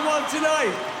another one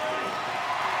tonight.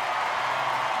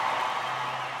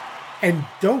 And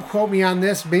don't quote me on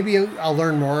this. Maybe I'll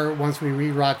learn more once we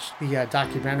rewatch the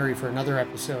documentary for another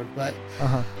episode. But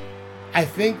I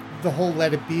think the whole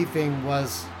Let It Be thing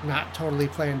was not totally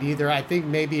planned either. I think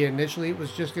maybe initially it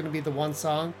was just going to be the one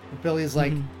song. But Billy's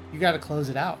like, you got to close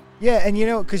it out. Yeah, and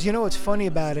because what's funny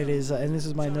about it is, and this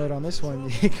is my note on this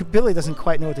one, Billy doesn't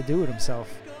quite know what to do with himself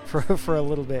for a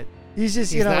little bit. He's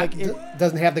just,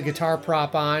 doesn't have the guitar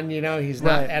prop on, he's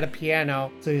not Right. at a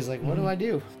piano. So he's like, what do I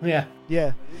do? Yeah.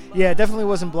 Yeah, it definitely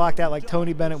wasn't blocked out. Like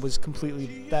Tony Bennett was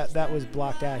completely, that was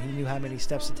blocked out. He knew how many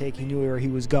steps to take. He knew where he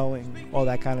was going, all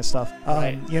that kind of stuff.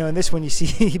 Right. In this one you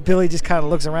see Billy just kind of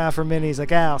looks around for a minute. He's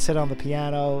like, I'll sit on the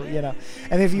piano,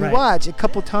 And if you Right. watch, a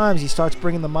couple times he starts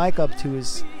bringing the mic up to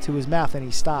his mouth and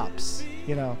he stops.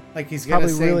 Like he's gonna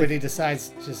Probably sing, really- but he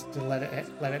decides just to let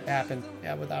it happen.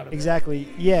 Yeah, without him. Exactly.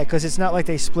 Yeah, because it's not like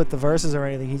they split the verses or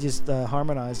anything. He just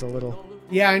harmonized a little.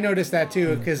 Yeah, I noticed that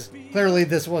too, because clearly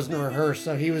this wasn't rehearsed,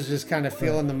 so he was just kind of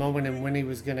feeling the moment and when he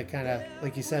was going to kind of,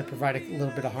 like you said, provide a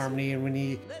little bit of harmony, and when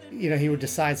he would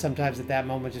decide sometimes at that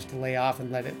moment just to lay off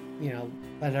and let it,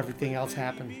 let everything else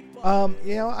happen. I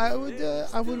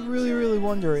would really, really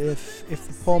wonder if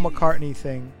the Paul McCartney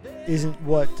thing isn't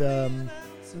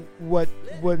what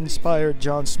inspired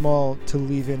John Small to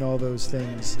leave in all those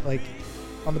things, like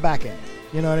on the back end.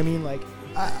 You know what I mean? Like,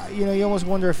 you almost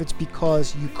wonder if it's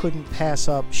because you couldn't pass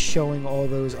up showing all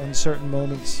those uncertain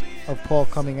moments of Paul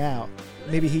coming out.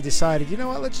 Maybe he decided, you know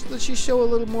what, let's just show a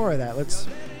little more of that. Let's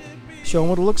show him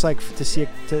what it looks like to see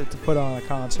to put on a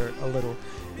concert a little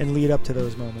and lead up to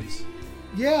those moments.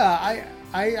 Yeah,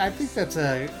 I think that's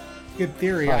a good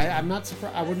theory. I'm not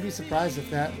surprised. I wouldn't be surprised if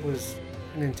that was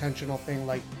an intentional thing,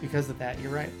 like because of that.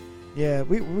 You're right. Yeah,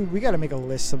 we got to make a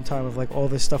list sometime of like all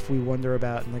this stuff we wonder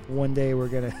about, and like one day we're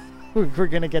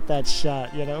gonna get that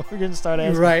shot. We're gonna start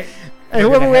asking. Right. And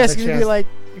whoever we ask is gonna be like,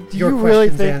 do you really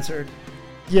think? Answered.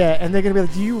 Yeah, and they're gonna be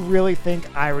like, do you really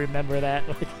think I remember that?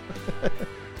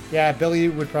 Yeah, Billy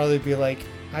would probably be like,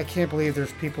 I can't believe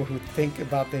there's people who think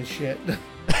about this shit.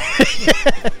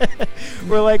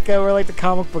 We're like the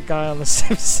comic book guy on The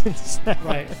Simpsons now.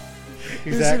 Right.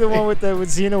 Exactly. You see the one with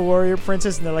Xena Warrior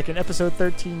Princess, and they're like in episode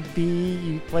 13B,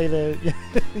 you play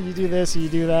you do this, you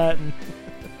do that, and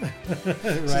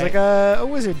it's like a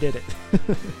wizard did it.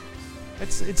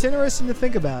 It's interesting to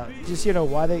think about. Just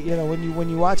why they when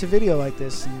you watch a video like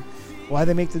this and why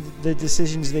they make the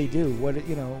decisions they do. What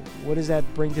does that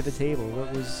bring to the table?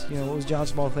 What was John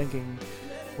Small thinking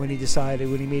when he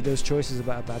made those choices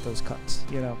about those cuts?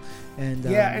 And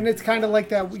and it's kind of like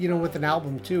that with an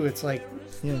album too. It's like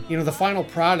the final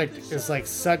product is like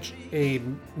such a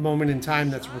moment in time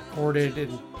that's recorded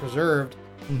and preserved.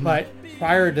 Mm-hmm. But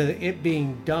prior to it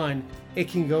being done, it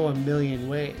can go a million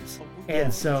ways.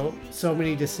 And so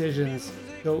many decisions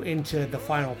go into the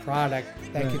final product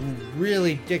that can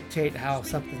really dictate how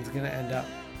something's going to end up.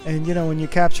 And, when you're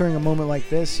capturing a moment like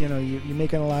this, you're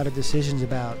making a lot of decisions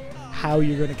about how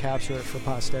you're going to capture it for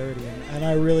posterity. And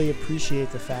I really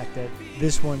appreciate the fact that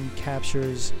this one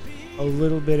captures a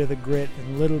little bit of the grit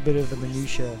and a little bit of the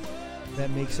minutia that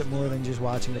makes it more than just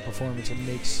watching the performance. It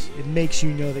makes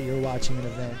you know that you're watching an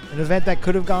event that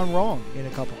could have gone wrong in a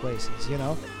couple places.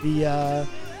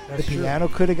 The piano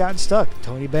could have gotten stuck.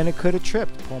 Tony Bennett could have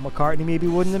tripped. Paul McCartney maybe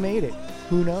wouldn't have made it.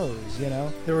 Who knows?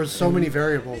 There were so many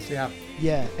variables.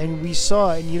 Yeah, and we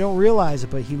saw, and you don't realize it,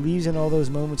 but he leaves in all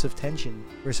those moments of tension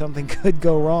where something could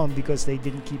go wrong because they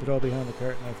didn't keep it all behind the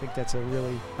curtain. I think that's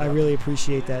I really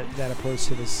appreciate that approach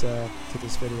to this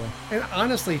video. And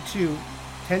honestly, too,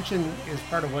 tension is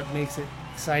part of what makes it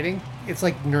exciting. It's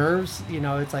like nerves,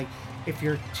 it's like if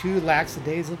you're too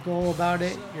lackadaisical about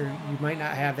it, you might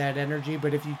not have that energy,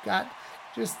 but if you've got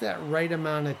just that right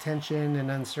amount of tension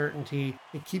and uncertainty,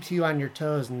 it keeps you on your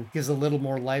toes and gives a little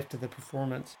more life to the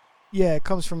performance. Yeah, it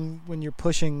comes from when you're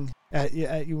pushing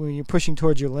when you're pushing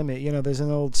towards your limit. There's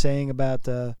an old saying about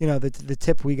the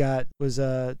tip we got was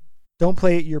don't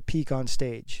play at your peak on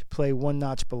stage. Play one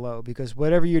notch below, because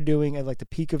whatever you're doing at like the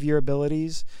peak of your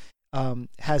abilities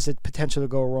has the potential to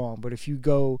go wrong. But if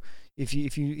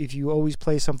you always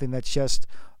play something that's just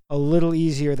a little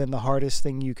easier than the hardest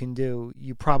thing you can do,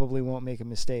 you probably won't make a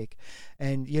mistake.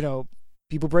 And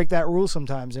people break that rule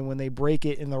sometimes, and when they break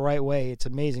it in the right way, it's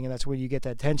amazing, and that's where you get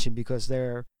that tension, because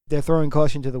they're throwing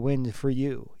caution to the wind for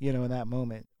you, in that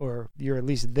moment, or you're at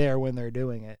least there when they're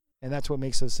doing it, and that's what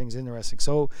makes those things interesting.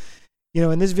 So,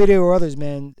 in this video or others,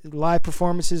 man, live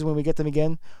performances, when we get them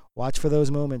again, watch for those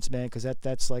moments, man, because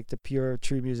that's like the pure,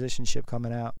 true musicianship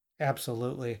coming out.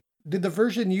 Absolutely. Did the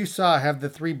version you saw have the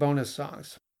 3 bonus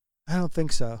songs? I don't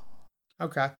think so.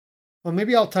 Okay. Well,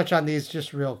 maybe I'll touch on these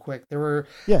just real quick. There were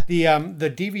the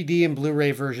DVD and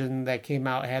Blu-ray version that came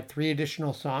out had 3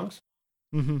 additional songs.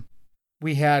 Mm-hmm.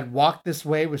 We had Walk This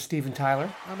Way with Steven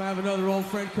Tyler. I'm gonna have another old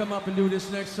friend come up and do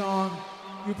this next song.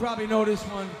 You probably know this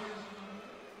one.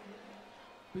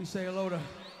 Please say hello to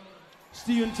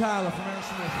Steven Tyler from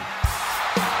Aerosmith.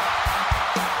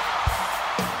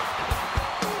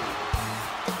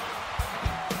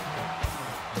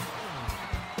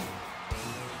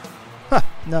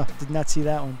 No, did not see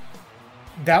that one.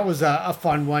 That was a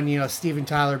fun one. You know, Steven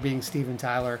Tyler being Steven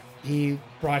Tyler. He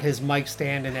brought his mic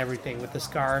stand and everything with the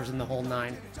scarves and the whole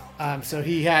nine. So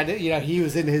he had, you know, he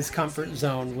was in his comfort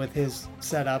zone with his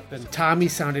setup, and Tommy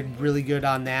sounded really good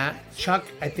on that. Chuck,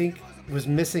 I think, was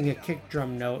missing a kick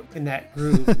drum note in that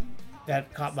groove.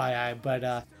 That caught my eye, but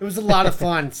it was a lot of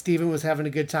fun. Steven was having a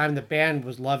good time. The band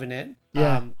was loving it.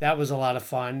 Yeah. That was a lot of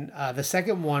fun. The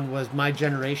second one was My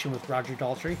Generation with Roger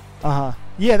Daltrey.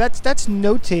 Yeah, that's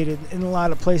notated in a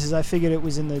lot of places. I figured it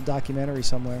was in the documentary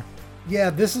somewhere.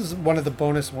 Yeah, this is one of the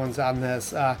bonus ones on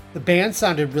this. The band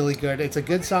sounded really good. It's a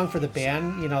good song for the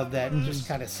band, you know, that just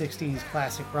kind of 60s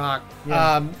classic rock.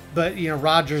 Yeah. But, you know,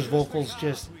 Roger's vocals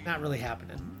just not really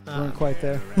happening. Weren't quite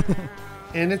there.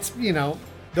 And it's, you know,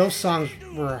 those songs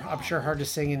were, I'm sure, hard to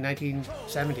sing in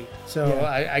 1970. So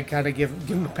Yeah. I kind of give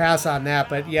him a pass on that.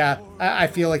 But yeah, I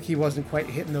feel like he wasn't quite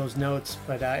hitting those notes.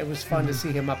 But it was fun to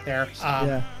see him up there.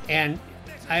 And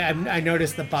I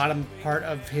noticed the bottom part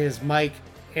of his mic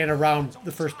and around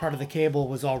the first part of the cable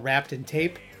was all wrapped in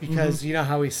tape because you know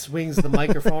how he swings the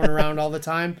microphone around all the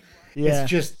time? Yeah. It's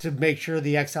just to make sure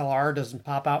the XLR doesn't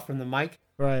pop out from the mic.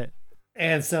 Right.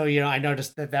 And so, you know, I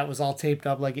noticed that was all taped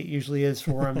up like it usually is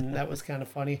for him, and that was kind of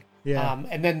funny. Yeah.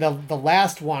 And then the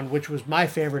last one, which was my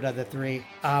favorite of the three,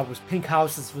 was Pink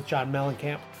Houses with John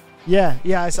Mellencamp. Yeah,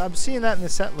 I'm seeing that in the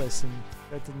set list, and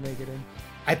that didn't make it in.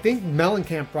 I think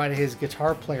Mellencamp brought his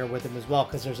guitar player with him as well,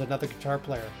 because there's another guitar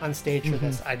player on stage for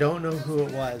this. I don't know who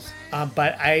it was,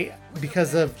 but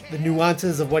because of the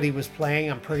nuances of what he was playing,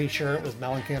 I'm pretty sure it was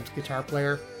Mellencamp's guitar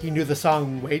player. He knew the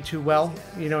song way too well,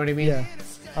 you know what I mean?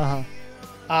 Yeah.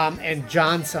 And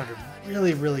John sounded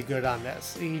really, really good on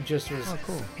this. He just was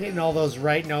hitting all those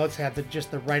right notes, had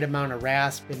just the right amount of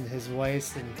rasp in his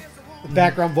voice, and the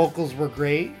background vocals were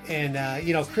great. And,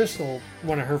 you know, Crystal,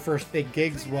 one of her first big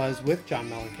gigs was with John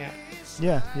Mellencamp.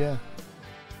 Yeah.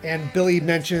 And Billy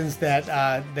mentions that,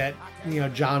 you know,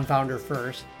 John found her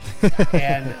first.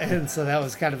 and so that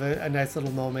was kind of a nice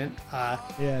little moment.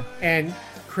 Yeah. And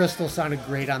Crystal sounded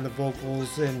great on the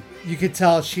vocals, and you could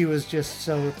tell she was just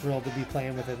so thrilled to be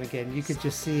playing with him again. You could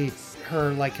just see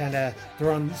her like kind of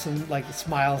throwing some like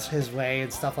smiles his way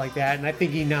and stuff like that, and I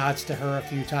think he nods to her a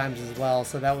few times as well,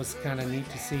 so that was kind of neat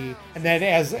to see. And then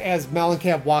as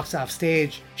Mellencamp walks off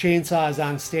stage, Chainsaw is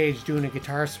on stage doing a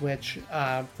guitar switch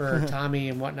for Tommy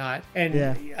and whatnot, and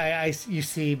you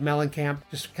see Mellencamp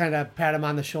just kind of pat him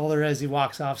on the shoulder as he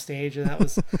walks off stage, and that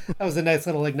was a nice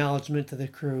little acknowledgement to the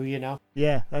crew, you know.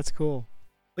 Yeah, that's cool.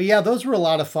 But yeah, those were a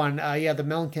lot of fun. The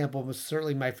Mellencamp one was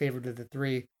certainly my favorite of the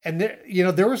three. And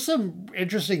there were some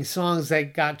interesting songs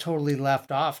that got totally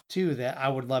left off too that I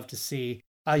would love to see.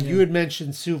 You had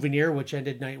mentioned Souvenir, which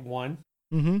ended night one.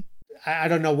 Mm-hmm. I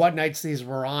don't know what nights these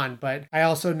were on, but I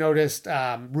also noticed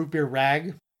Root Beer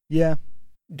Rag. Yeah.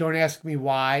 Don't Ask Me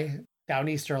Why,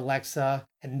 Downeaster Alexa,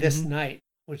 and This Night,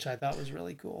 which I thought was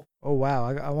really cool. Oh, wow.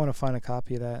 I want to find a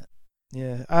copy of that.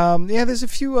 Yeah. There's a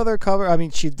few other cover. I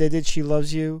mean, they did She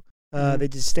Loves You. They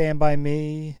did Stand By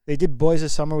Me. They did Boys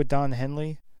of Summer with Don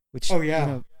Henley, which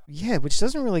which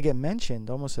doesn't really get mentioned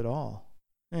almost at all.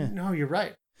 Yeah. No, you're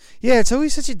right. Yeah, it's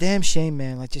always such a damn shame,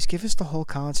 man. Like, just give us the whole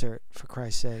concert, for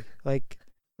Christ's sake. Like,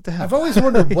 what the hell? I've always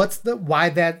wondered why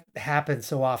that happens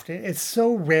so often. It's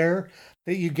so rare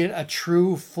that you get a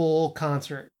true full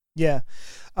concert. Yeah.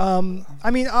 I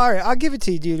mean, all right, I'll give it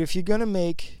to you, dude. If you're gonna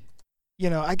make,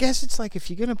 I guess it's like if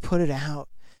you're gonna put it out,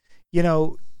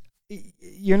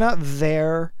 you're not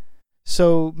there,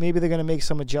 so maybe they're gonna make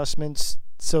some adjustments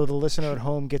so the listener at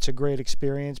home gets a great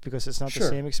experience because it's not the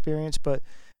same experience. But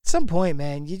at some point,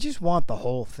 man, you just want the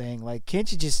whole thing. Like,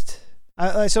 can't you just?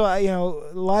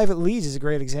 Live at Leeds is a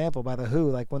great example by The Who.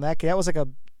 Like when that was like a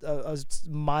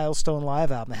milestone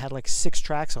live album that had like 6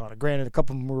 tracks on it. Granted, a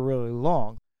couple of them were really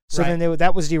long. So then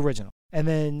that was the original. And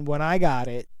then when I got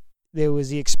it, there was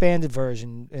the expanded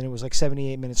version, and it was like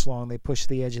 78 minutes long. They pushed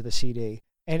the edge of the CD.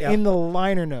 And in the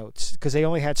liner notes, because they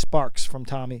only had Sparks from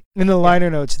Tommy, in the liner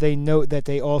notes, they note that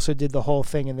they also did the whole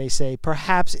thing, and they say,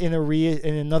 perhaps in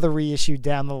another reissue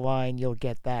down the line, you'll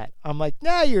get that. I'm like,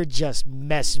 nah, you're just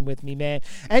messing with me, man.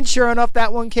 And sure enough,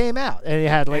 that one came out. And it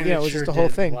had, like, it was just the whole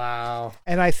thing. Wow.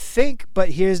 And I think, but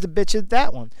here's the bitch of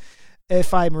that one.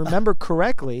 If I remember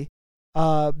correctly,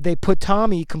 they put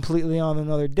Tommy completely on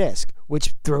another disc,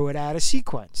 which threw it out of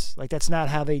sequence. Like, that's not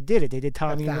how they did it. They did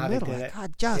Tommy in the middle. Like,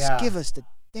 God, just give us the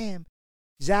damn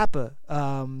Zappa.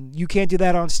 You Can't Do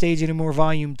That on Stage Anymore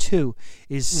Volume 2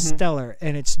 is stellar,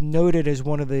 and it's noted as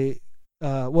one of the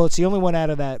it's the only one out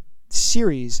of that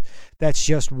series that's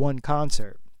just one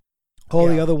concert. All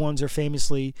the other ones are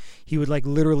famously, he would like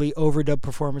literally overdub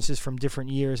performances from different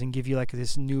years and give you like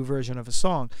this new version of a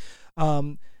song.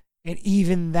 And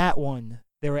even that one,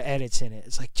 there were edits in it.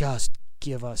 It's like, just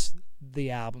give us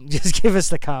the album. Just give us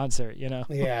the concert, you know?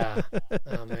 Yeah.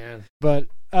 Oh, man. But,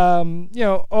 you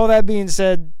know, all that being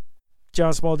said,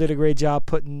 John Small did a great job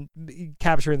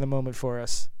capturing the moment for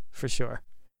us, for sure.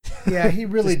 Yeah, he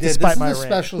really did. This is a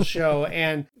special show,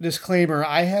 and disclaimer,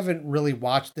 I haven't really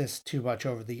watched this too much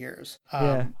over the years.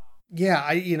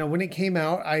 Yeah, when it came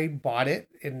out, I bought it,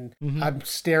 and I'm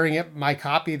staring at my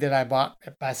copy that I bought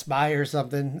at Best Buy or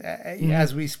something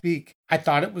as we speak. I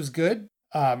thought it was good,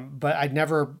 but I'd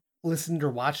never listened or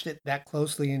watched it that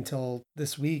closely until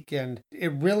this week, and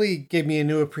it really gave me a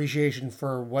new appreciation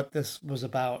for what this was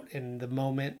about and the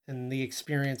moment and the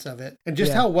experience of it, and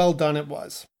just how well done it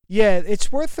was. Yeah,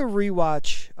 it's worth a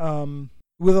rewatch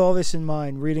with all this in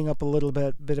mind, reading up a little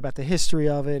bit about the history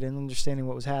of it and understanding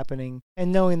what was happening,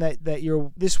 and knowing that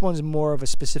this one's more of a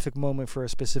specific moment for a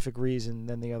specific reason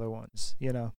than the other ones,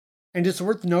 you know. And it's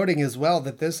worth noting as well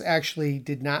that this actually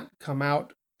did not come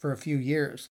out for a few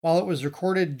years. While it was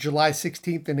recorded July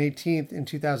 16th and 18th in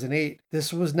 2008,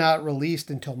 this was not released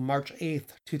until March 8th,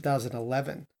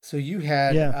 2011. So you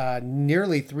had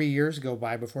nearly 3 years go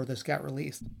by before this got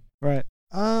released. Right.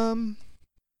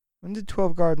 When did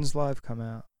 12 Gardens Live come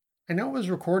out? I know it was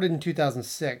recorded in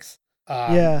 2006.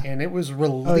 And it was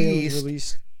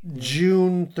released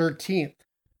June 13th.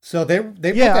 So they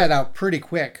put that out pretty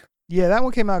quick. Yeah, that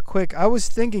one came out quick. I was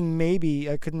thinking maybe,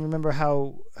 I couldn't remember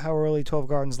how early 12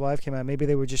 Gardens Live came out. Maybe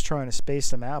they were just trying to space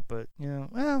them out, but,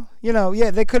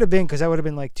 they could have been, because that would have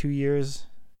been like 2 years.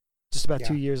 Just about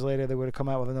 2 years later, they would have come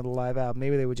out with another live album.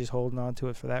 Maybe they were just holding on to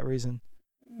it for that reason.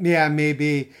 Yeah,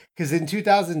 maybe. Because in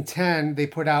 2010, they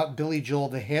put out Billy Joel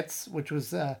The Hits, which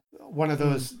was one of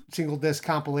those single disc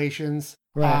compilations.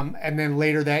 Right. And then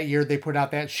later that year, they put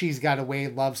out that She's Got Away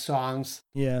love songs.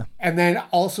 Yeah. And then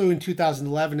also in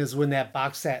 2011 is when that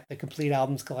box set, the Complete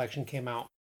Albums Collection, came out.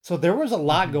 So there was a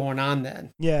lot going on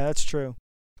then. Yeah, that's true.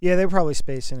 Yeah, they were probably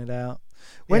spacing it out.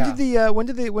 When did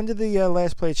the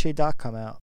Last Play at Shea doc come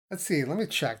out? Let's see. Let me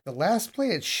check. The Last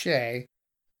Play at Shea.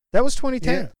 That was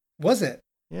 2010. Yeah. Was it?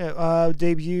 Yeah,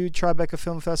 debuted Tribeca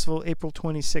Film Festival April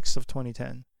 26th of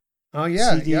 2010. Oh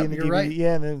yeah, CD and the you're DVD. right.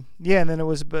 Yeah, and then it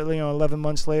was 11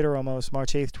 months later, almost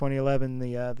March 8th, 2011.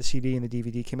 The CD and the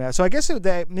DVD came out. So I guess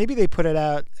maybe they put it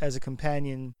out as a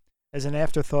companion, as an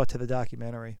afterthought to the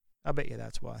documentary. I bet you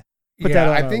that's why. Put that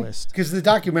on our list. Because the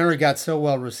documentary got so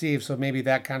well received, so maybe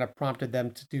that kind of prompted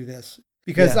them to do this.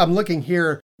 Because I'm looking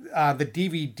here, the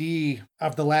DVD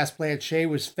of The Last Play at Shea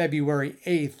was February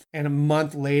 8th, and a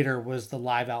month later was the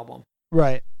live album.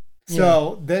 Right.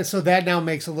 So that now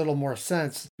makes a little more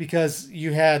sense, because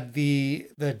you had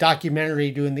the documentary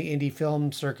doing the indie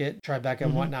film circuit, Tribeca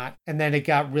and whatnot, and then it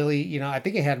got really, I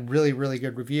think it had really, really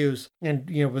good reviews and,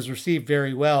 was received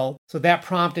very well. So that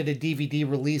prompted a DVD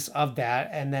release of that,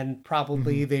 and then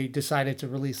probably they decided to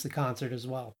release the concert as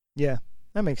well. Yeah,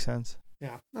 that makes sense.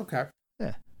 Yeah, okay.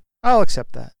 Yeah, I'll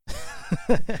accept that.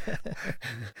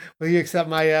 Will you accept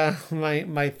my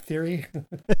my theory?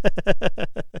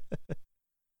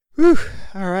 Whew.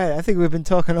 All right. I think we've been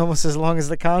talking almost as long as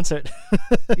the concert.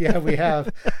 Yeah, we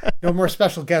have. No more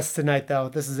special guests tonight, though.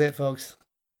 This is it, folks.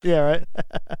 Yeah, right.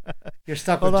 You're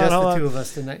stuck with just the two of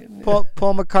us tonight. Paul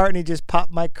McCartney just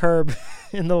popped Mike Curb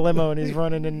in the limo, and he's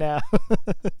running in now.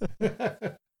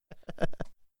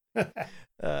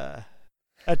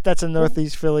 That's a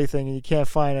Northeast Philly thing, and you can't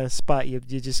find a spot. You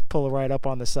just pull right up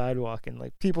on the sidewalk, and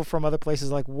like people from other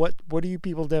places like, what are you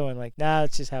people doing? Like, nah,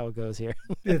 it's just how it goes here.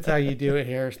 It's how you do it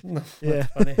here. Yeah.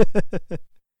 Funny.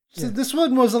 So this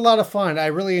one was a lot of fun. I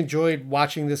really enjoyed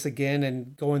watching this again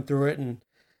and going through it, and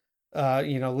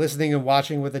listening and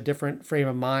watching with a different frame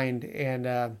of mind. And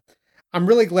I'm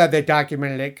really glad they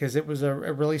documented it, because it was a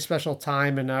really special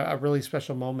time and a really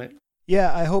special moment.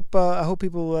 Yeah, I hope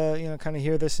people kind of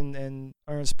hear this and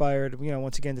are inspired,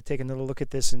 once again, to take another look at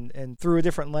this and through a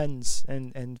different lens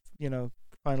and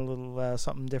find a little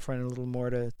something different and a little more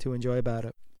to enjoy about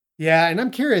it. Yeah, and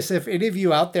I'm curious if any of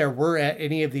you out there were at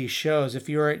any of these shows, if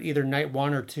you were at either night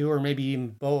 1 or 2, or maybe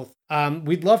even both.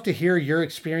 We'd love to hear your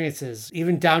experiences,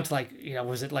 even down to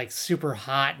was it like super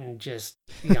hot and just,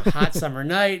 hot summer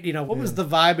night? What was the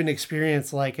vibe and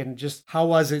experience like, and just how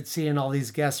was it seeing all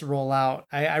these guests roll out?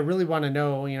 I really want to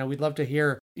know, we'd love to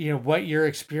hear, what your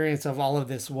experience of all of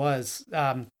this was.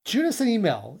 Shoot us an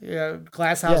email,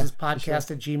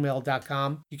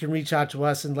 glasshousespodcast@gmail.com. You can reach out to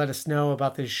us and let us know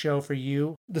about this show for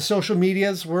you. The social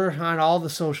medias, we're on all the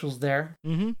socials there.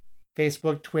 Mm-hmm.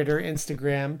 Facebook, Twitter,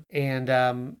 Instagram, and,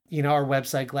 our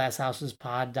website,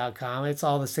 glasshousespod.com. It's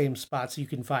all the same spots you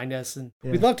can find us. And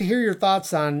we'd love to hear your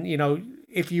thoughts on,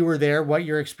 if you were there, what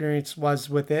your experience was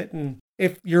with it. And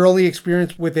if your only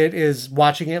experience with it is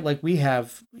watching it like we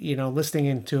have, listening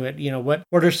into it,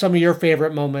 what are some of your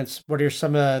favorite moments? What are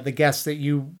some of the guests that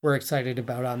you were excited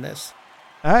about on this?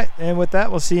 All right. And with that,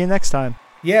 we'll see you next time.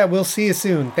 Yeah, we'll see you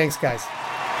soon. Thanks, guys.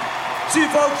 See you,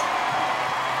 folks.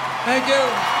 Thank you.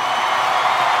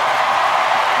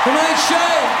 Good night,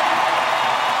 Shea.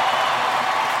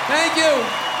 Thank you.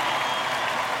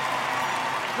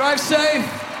 Drive safe.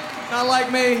 Not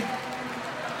like me.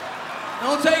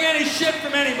 Don't take any shit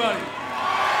from anybody.